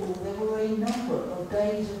World War, there were a number of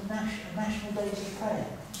days of national days of prayer.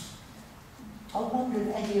 I wonder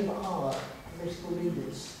if any of our political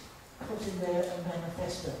leaders put in their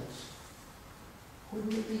manifestos,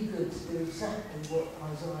 wouldn't it be good to do exactly what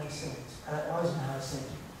Eisenhower said,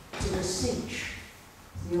 to beseech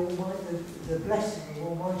the blessing of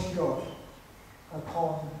Almighty God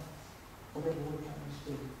upon whatever we're planning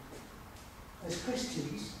to do. As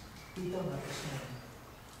Christians, we've done that this morning.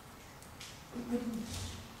 Wouldn't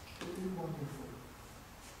it be wonderful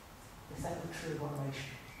if that were true of our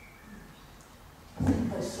nation? I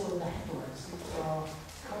think I saw in the headlines that our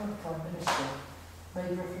current Prime Minister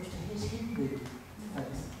made reference to his Hindu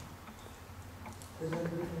faith as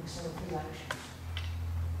underpinning some of his actions.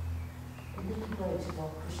 It would be great if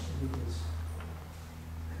our Christian leaders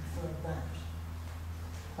confirmed that.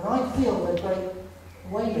 And I feel a great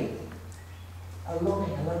wailing, a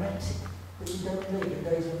longing, a lamenting that we don't live in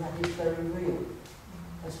days when that is very real,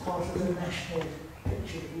 as part of the national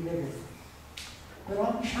picture that we live in. But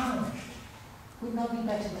I'm challenged. Wouldn't I be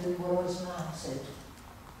better than what Eisenhower said?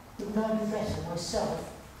 Wouldn't I be better myself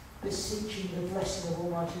beseeching the blessing of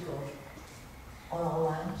Almighty God on our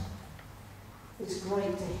land? It's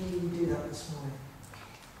great to hear you do that this morning.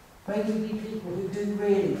 May we be people who do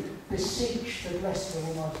really beseech the blessing of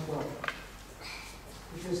Almighty God,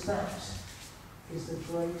 because that is the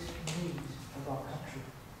great need of our country.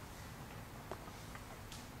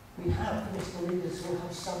 We have political leaders who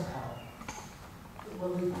have some power, but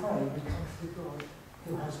when we pray, we come to the God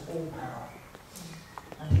who has all power,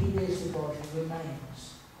 and He is the God who remains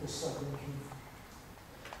the sovereign King.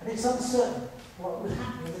 And it's uncertain what would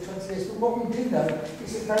happen in the 20 years, but what we do know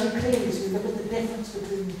is that very clearly, as we look at the difference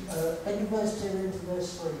between end of verse 2 and into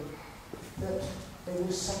verse 3, that there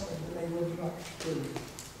was something that they were not doing.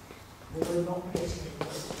 They were not getting it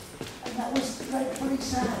right. And that was dreadfully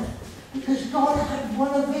sad, because God had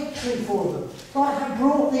won a victory for them. God had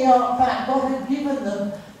brought the ark back. God had given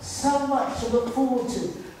them so much to look forward to,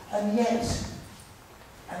 and yet,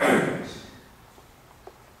 and I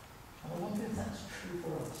wonder if that's true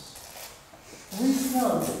for us. We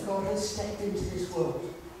know that God has stepped into this world.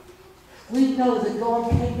 We know that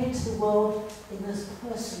God came into the world in the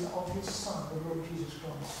person of His Son, the Lord Jesus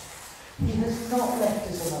Christ. He has not left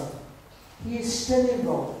us alone. He is still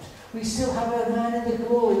involved. We still have a man in the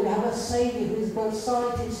glory. We have a Saviour who is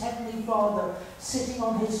beside His Heavenly Father, sitting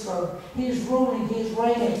on His throne. He is ruling, He is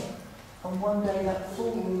reigning. And one day that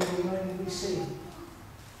full rule will only be seen.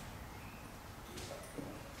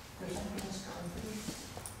 Does that give us confidence?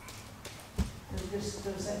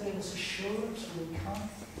 Does that give us assurance that we come?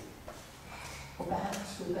 Or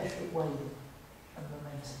perhaps we're better at waiting and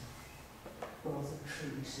lamenting rather than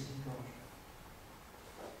truly seeking God.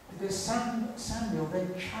 Because Samuel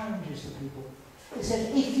then challenges the people. He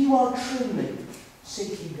said, if you are truly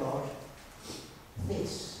seeking God,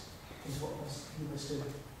 this is what you must do.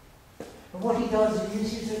 And what he does is he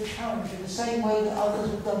uses a challenge in the same way that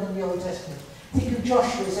others have done in the Old Testament. Think of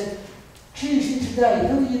Joshua. He said, choose you today,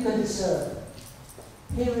 who are you going to serve?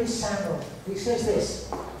 Here is Samuel. He says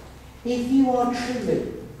this, if you are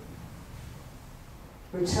truly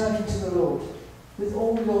returning to the Lord with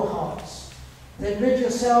all your hearts, then rid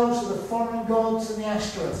yourselves of the foreign gods and the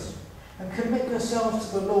Ashtoreths, and commit yourselves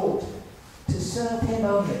to the Lord, to serve Him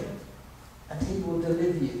only, and He will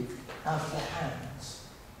deliver you out of the hands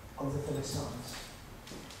of the Philistines.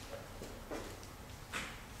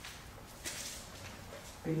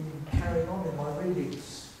 Been carrying on in my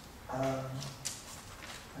readings, and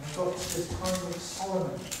I got to the time of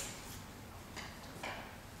Solomon.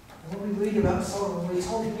 And when we read about Solomon, we're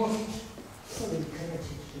told he wasn't fully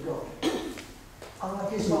committed to God.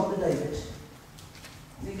 Unlike his father David,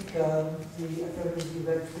 I think if any of you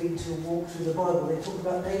have been to a walk through the Bible, they talk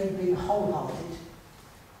about David being wholehearted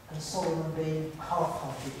and Solomon being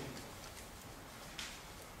half-hearted.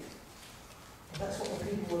 And that's what the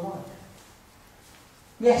people were like.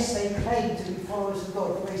 Yes, they claimed to be followers of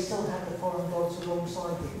God, but they still had the foreign gods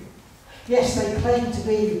alongside them. Yes, they claimed to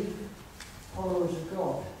be followers of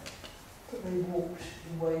God, but they walked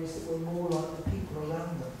in ways that were more like the people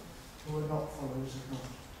around them who were not followers of God.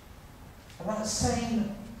 And that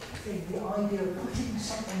same thing, the idea of putting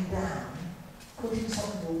something down, putting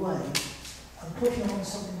something away, and putting on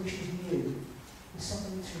something which is new, is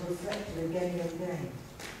something which is reflected again and again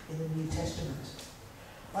in the New Testament.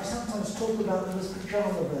 I sometimes talk about them as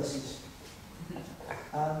pajama verses.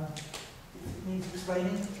 It needs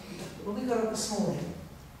explaining. When we got up this morning,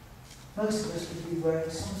 most of us would be wearing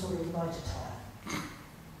some sort of night attire.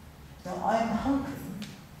 Now, I'm hoping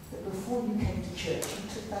that before you came to church, you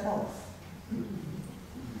took that off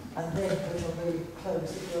and then put on the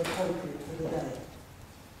clothes that were appropriate for the day.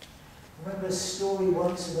 I remember a story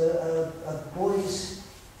once of a boys'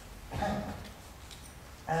 camp,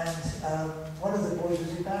 and one of the boys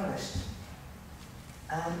was embarrassed,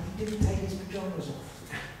 and he didn't take his pyjamas off,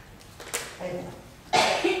 ever.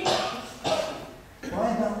 By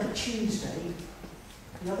about the Tuesday,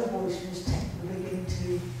 the other boys in his tent were beginning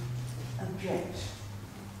to object.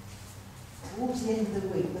 Towards the end of the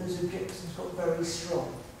week, those objections got very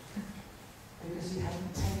strong, because he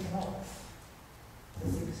hadn't taken off the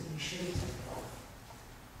things that he should have taken off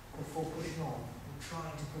before putting on, or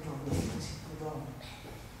trying to put on the things he put on.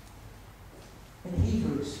 In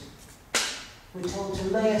Hebrews, we're told to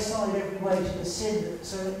lay aside every weight of the sin that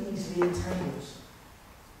so easily entangles,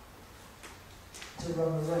 to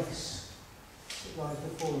run the race that lies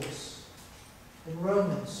before us. In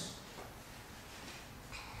Romans,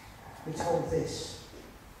 we're told this.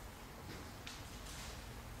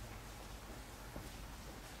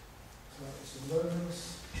 So it's in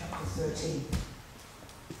Romans chapter 13.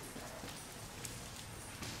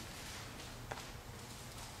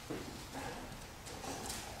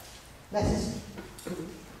 Let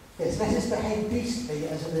us behave decently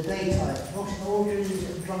as in the daytime, not in orgies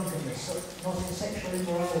and drunkenness, not in sexual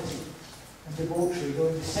immorality and debauchery, nor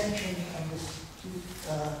in dissension and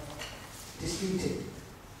disputing.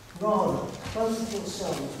 Rather, clothe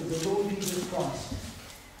yourselves with the Lord Jesus Christ,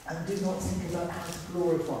 and do not think about how to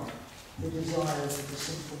glorify the desires of the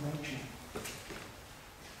sinful nature.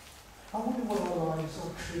 I wonder what our lives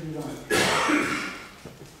are truly like.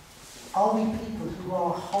 Are we people who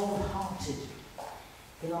are wholehearted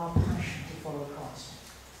in our passion to follow Christ?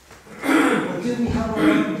 Or do we have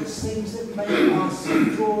around us things that make us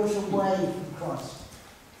draw us away from Christ?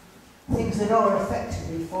 Things that are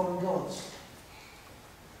effectively foreign gods.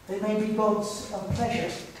 They may be gods of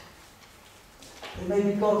pleasure. They may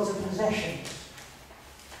be gods of possessions.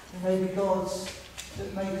 They may be gods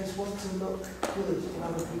that make us want to look good in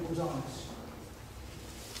other people's eyes.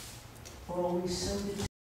 Or are we so determined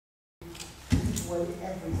to take away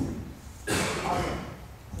everything other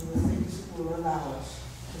than the things that will allow us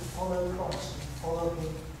to follow Christ and follow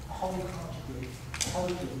Him wholeheartedly,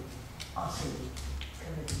 totally, utterly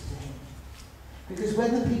committed to Him? Because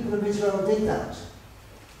when the people of Israel did that,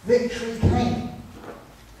 victory came.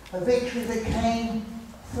 A victory that came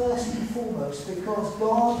first and foremost because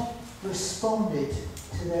God responded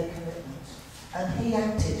to their commitment and He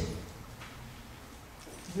acted.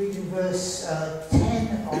 Read in verse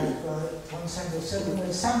 10 of 1 Samuel 7,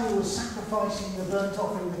 when Samuel was sacrificing the burnt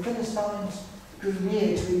offering, the Philistines drew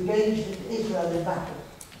near to engage Israel in battle.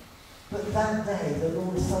 But that day the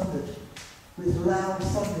Lord thundered with loud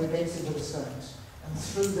thunder against the Philistines and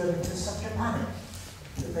threw them into such a panic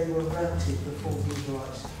that they were routed before the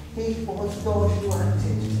Israelites. It was God who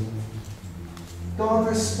acted. God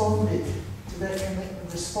responded to their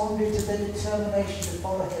commitment, responded to their determination to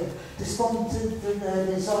follow Him, responded to their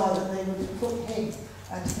desire that they would put Him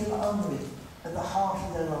and Him only at the heart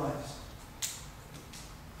of their lives.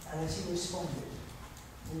 And as He responded,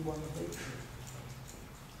 we won the victory.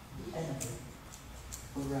 The enemy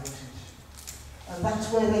were routed. And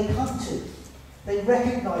that's where they come to. They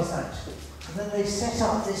recognise that. And then they set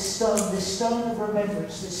up this stone of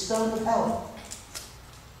remembrance, this stone of help,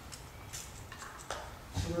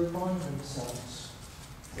 to remind themselves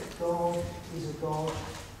that God is a God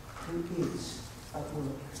who is at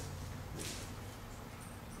work.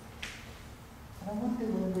 I wonder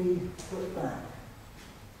when we look back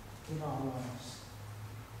in our lives,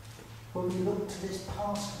 when we look to this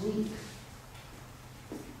past week,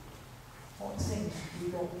 what things have we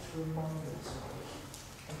got to remind ourselves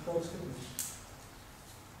of God's goodness?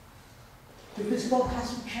 Because God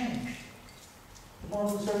hasn't changed. The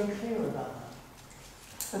Bible's very clear about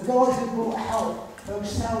that. The God who brought help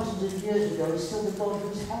those thousands of years ago is still the God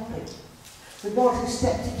who's helping. The God who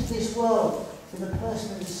stepped into this world in the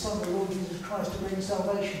person of his Son, the Lord Jesus Christ, to bring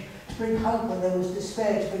salvation, to bring hope when there was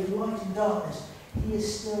despair, to bring light in darkness. He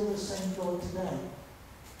is still the same God today.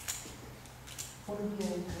 What are we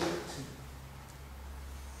able to look to?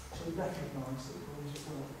 To recognise that God is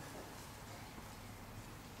at work.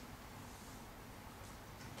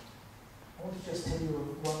 I want to just tell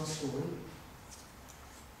you one story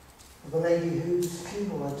of a lady whose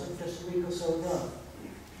funeral I took just a week or so ago.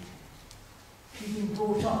 She'd been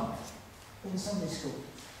brought up in Sunday school.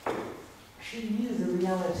 She knew the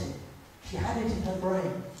reality. She had it in her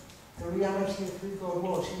brain, the reality of who God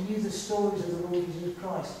was. She knew the stories of the Lord Jesus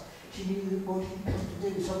Christ. She knew what he'd come to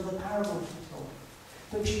do, some of the parables he told.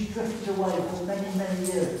 But she drifted away for many, many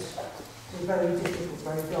years to a very difficult,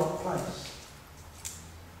 very dark place.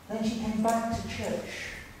 Then she came back to church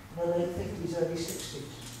in her late 50s, early 60s.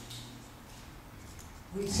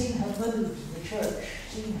 We'd seen her move in the church,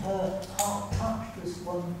 seen her heart touched with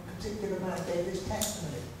one particular man gave his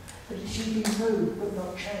testimony. But she'd been moved but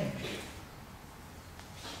not changed.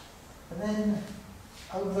 And then,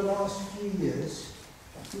 over the last few years,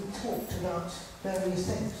 we talked about various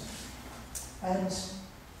things. And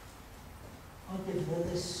I've given her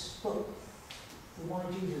this book, the Why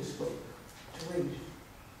Jesus book, to read.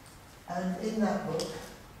 And in that book,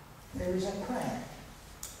 there is a prayer.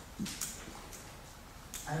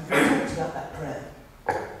 And we talked about that prayer.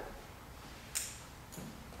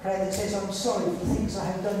 Prayer that says, I'm sorry for things I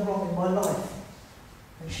have done wrong in my life.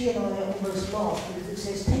 And she and I almost laughed because it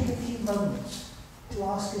says, take a few moments to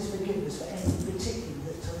ask his forgiveness for anything particular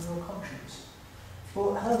that's on your conscience.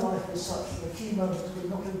 But her life was such that a few moments would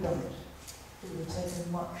not have done it. It would have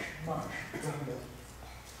taken much, much longer.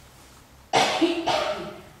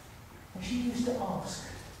 And she used to ask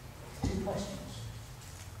two questions.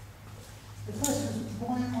 The first was,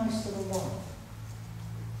 why am I still alive?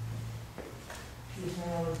 She was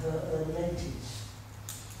now in her early 80s,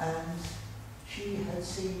 and she had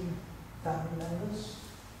seen family members,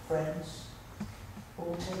 friends,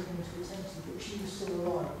 all taken into eternity, but she was still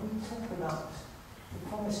alive. We talk about the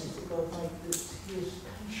promises that God made, that he is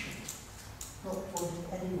patient, not wanting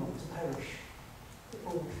anyone to perish, but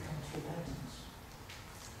all to come to repentance.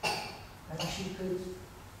 And she could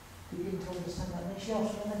begin to understand that. And then she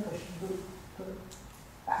asked another question, but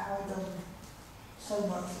have I done so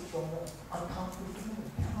much that's wrong that I can't be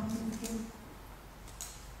forgiven? Can I be forgiven?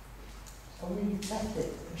 And we left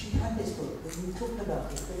it, and she had this book, and we talked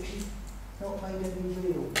about it, but she not made any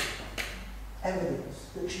real evidence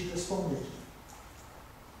that she responded.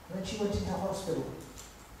 And then she went into hospital,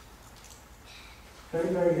 very,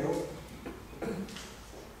 very ill,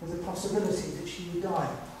 with the possibility that she would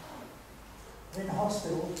die. And in the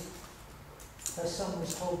hospital, her son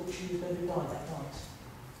was told that she was going to die that night,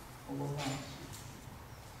 or one night.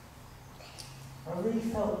 I really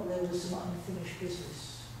felt that there was some unfinished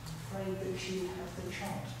business. I'm afraid that she would have the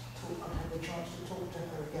chance to talk, I'd have the chance to talk to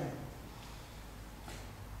her again.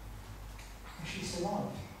 And she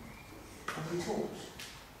survived. And we talked.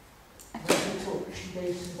 And as we talked, she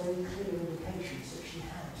gave some very clear indications that she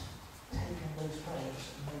had taken those prayers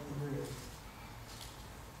and made them real.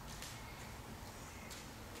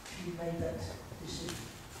 She made that decision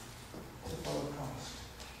to follow Christ.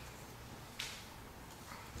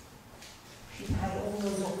 She'd had all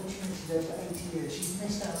those opportunities over 80 years. She'd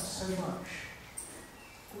missed out so much.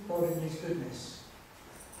 But God in his goodness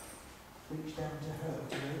reached down to her at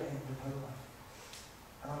the very end of her life.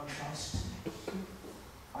 And I trust,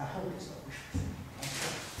 I hope it's not wishful thinking, I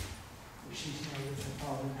trust that she's now with her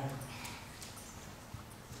Father in heaven.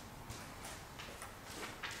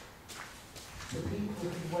 The people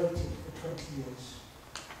had waited for 20 years.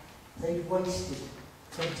 They'd wasted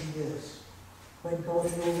 20 years when God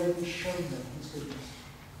had already shown them his goodness.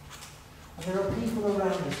 And there are people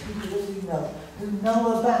around us, people that we know, who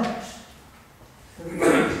know about the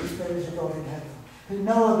reality that there is a God in heaven, who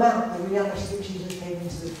know about the reality that Jesus came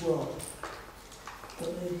into this world, but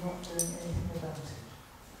they're not doing anything about it.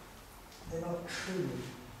 They're not truly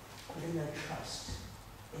putting their trust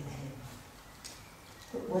in him.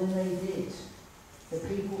 But when they did, the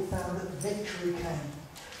people found that victory came.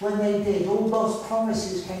 When they did, all God's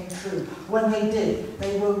promises came true. When they did,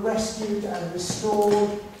 they were rescued and restored,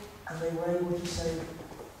 and they were able to say,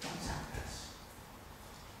 God's helped us.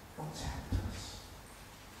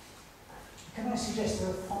 suggest there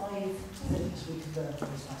are 5 things we can learn from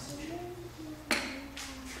this passage.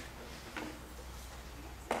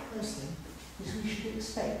 First thing is we should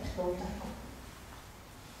expect God to help.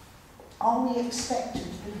 Are we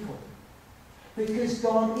expectant people? Because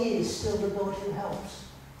God is still the God who helps.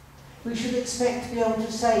 We should expect to be able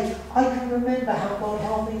to say, I can remember how God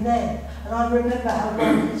helped me then, and I remember how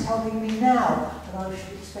God is helping me now. And I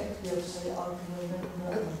should expect to be able to say, I can remember and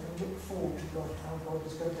I can look forward to God, how God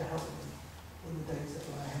is going to help me in the days that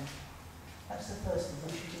lie ahead. That's the first thing.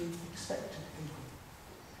 We should be expectant people.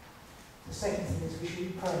 The second thing is we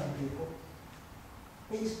should be praying people.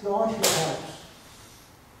 It's God who helps.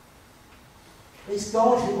 It's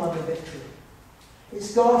God who won the victory.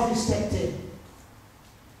 It's God who stepped in.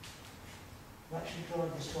 We actually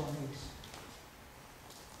drive us to our knees.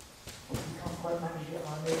 If we can't quite manage it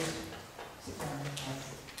on our knees, sit down and pray.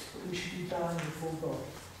 But we should be bowing before God.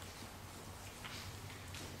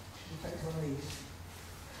 We should affect our knees.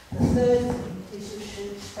 The third thing is it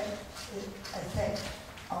should affect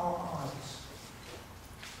our eyes.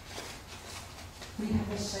 We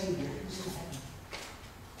have a Saviour who's in heaven.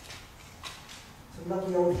 It's a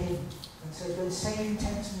lovely old hymn. And so when Satan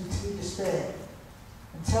tempts me to despair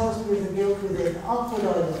and tells me of the guilt within, upward I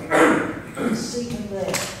look and see him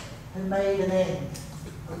there who made an end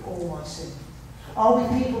of all my sin. Are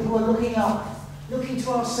we people who are looking up, looking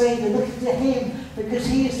to our Saviour, looking to him because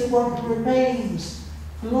he is the one who remains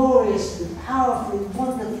gloriously, powerfully,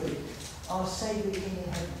 wonderfully our Saviour King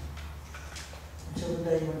in heaven until the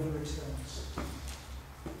day when he returns?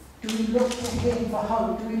 Do we look to him for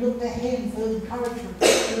hope? Do we look to him for encouragement?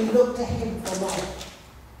 Do we look to him for life?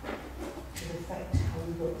 It should affect how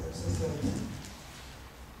we look. That's the third thing.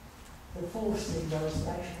 The fourth thing, though, is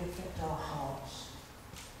that it should affect our hearts.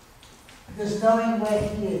 Because knowing where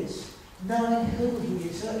he is, knowing who he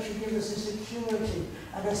is, that should give us a security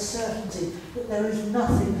and a certainty that there is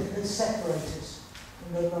nothing that can separate us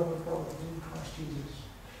from the love of God in Christ Jesus.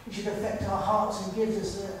 It should affect our hearts and gives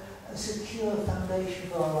us a secure foundation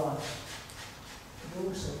for our lives. But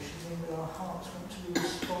also it should mean that our hearts want to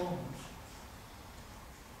respond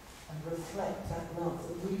and reflect that love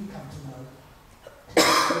that we've come to know to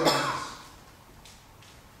experience.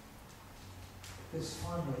 Because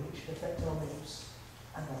finally it should affect our lips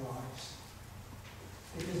and our lives.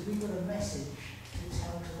 Because we've got a message to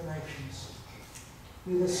tell to the nations.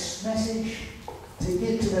 We've a message to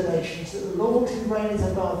give to the nations that the Lord who reigneth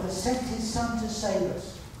above has sent his Son to save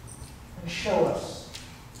us and show us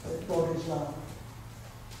that God is love.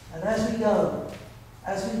 And as we go,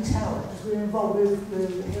 as we tell, as we're involved,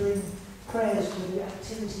 we're hearing prayers for the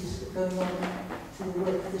activities that are going on through the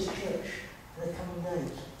work of this church in the coming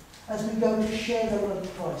days. As we go to share the word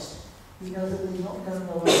of Christ, we know that we're not going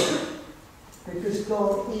alone. Because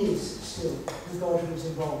God is still the God who is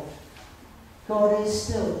involved. God is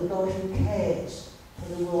still the God who cares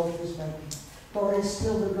for the world he is making. God is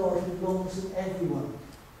still the God who longs that everyone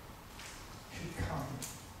should come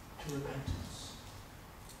to repentance.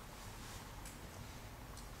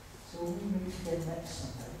 So when we meet again next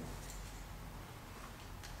Sunday,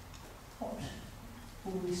 what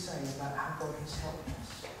will we say about how God has helped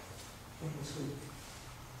us in this week?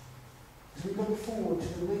 As we look forward to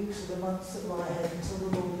the weeks or the months that lie ahead until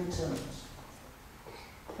the Lord returns,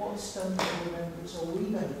 what stones of remembrance are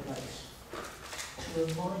we going to place to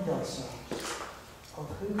remind ourselves of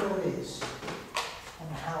who God is and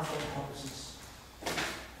how God helps us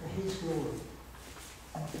for his glory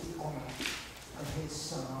and for the honour of his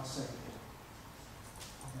Son, our Saviour?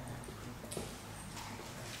 Amen.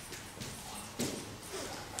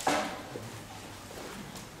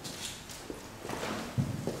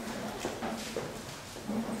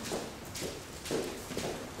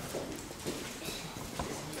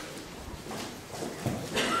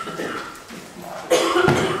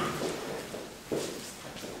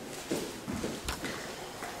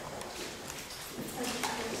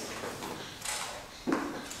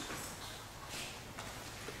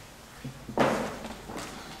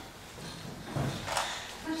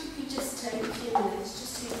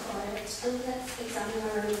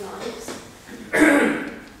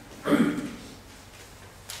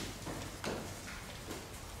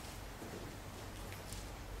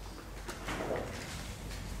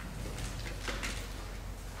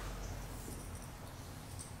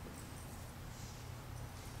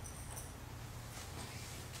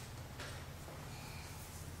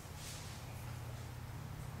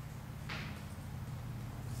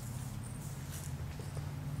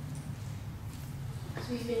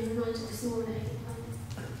 We've been reminded this morning,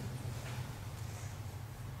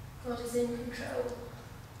 God is in control,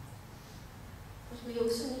 but we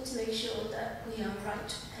also need to make sure that we are right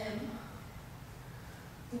with him.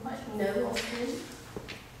 We might know of him,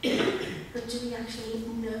 but do we actually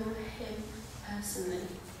know him personally?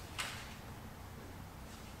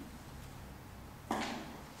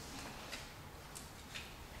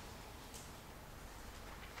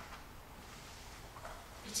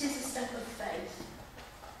 It is a step of faith.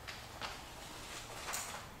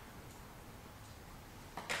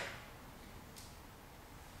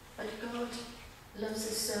 But God loves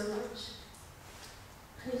us so much,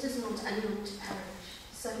 and He doesn't want anyone to perish.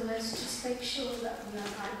 So let's just make sure that we are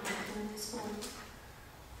right with Him this morning.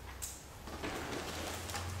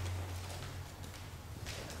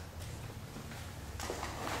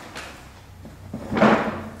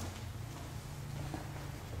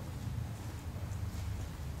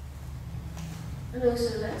 And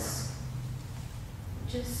also let's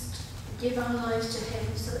just give our lives to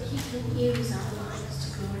Him so that He can use our lives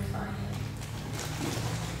to glorify Him.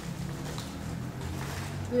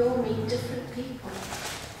 We all meet different people.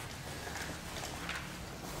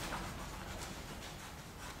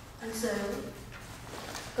 And so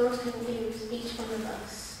God can use each one of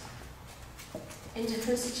us in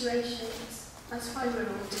different situations. That's why we're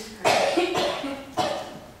all different.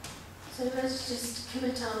 So let's just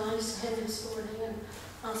commit our lives to Him this morning and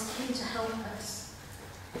ask Him to help us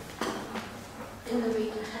in the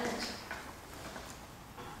week ahead.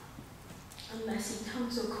 Unless He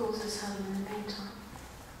comes or calls us home in the meantime.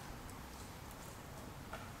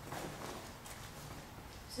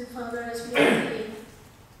 So Father, as we are here,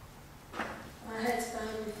 our heads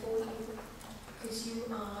bowed before You, because You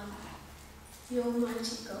are the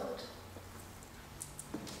Almighty God.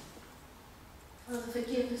 Father,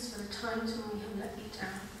 forgive us for the times when we have let You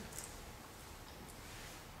down.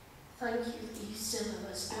 Thank You that You still love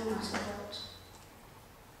us no matter what.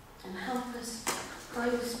 And help us by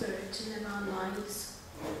Your Spirit to live our lives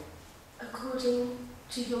according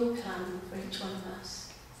to Your plan for each one of us.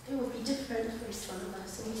 It will be different for each one of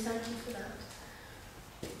us, and we thank You for that.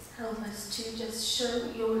 Help us to just show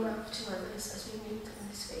Your love to others as we meet them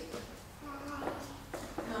this week.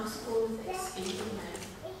 We ask all of this in Your name.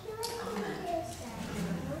 Amen.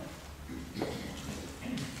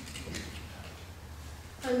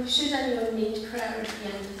 Should anyone need prayer at the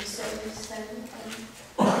end of the service, then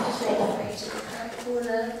just make your way to the prayer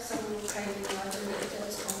corner. Someone will pray with you, either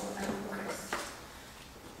leaders or Chris.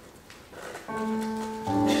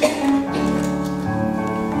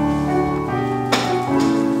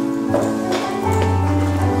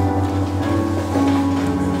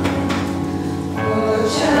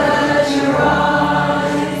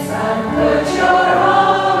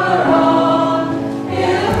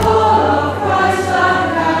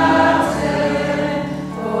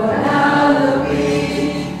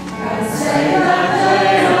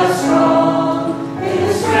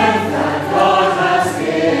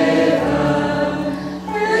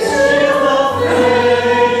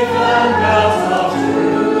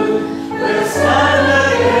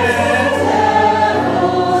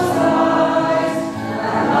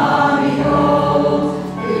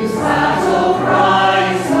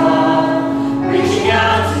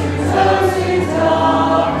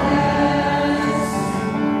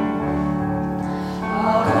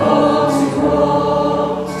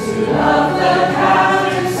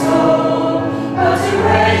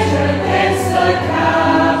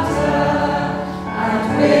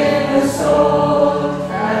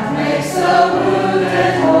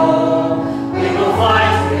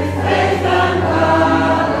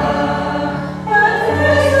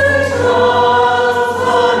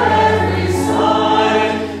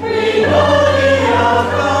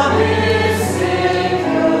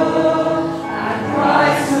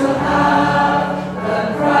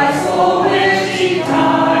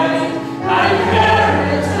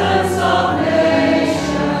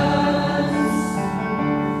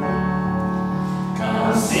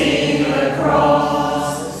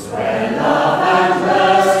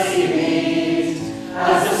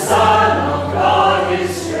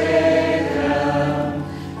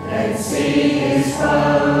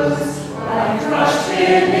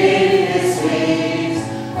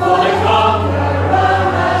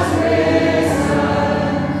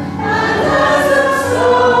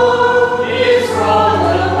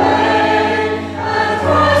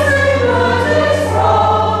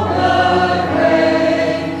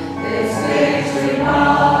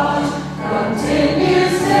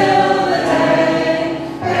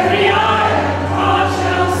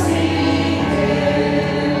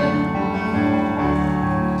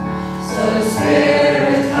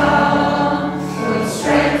 Spirit, come.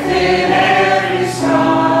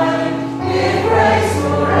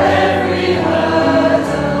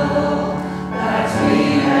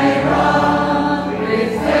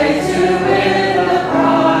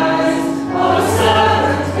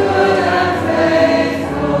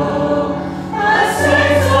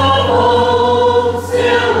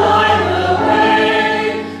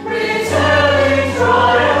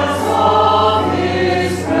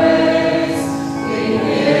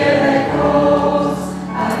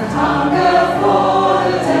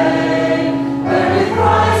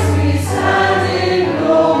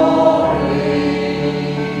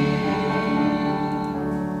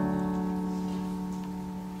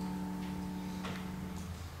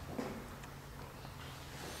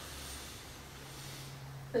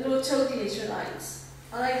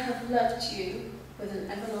 have loved you with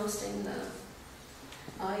an everlasting love.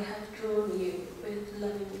 I have drawn you with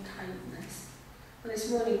loving kindness. Well,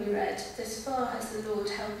 this morning we read, this far has the Lord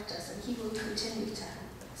helped us, and he will continue to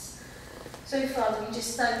help us. So, Father, we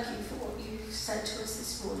just thank you for what you've said to us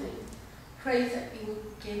this morning. Pray that you will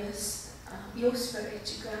give us your Spirit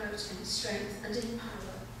to go out in strength and in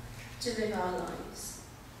power to live our lives.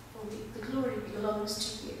 For the glory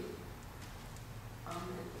belongs to you.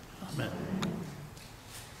 Amen. Amen.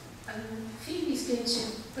 Phoebe's going to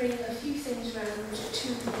bring a few things round to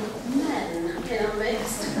the men in our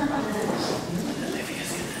midst.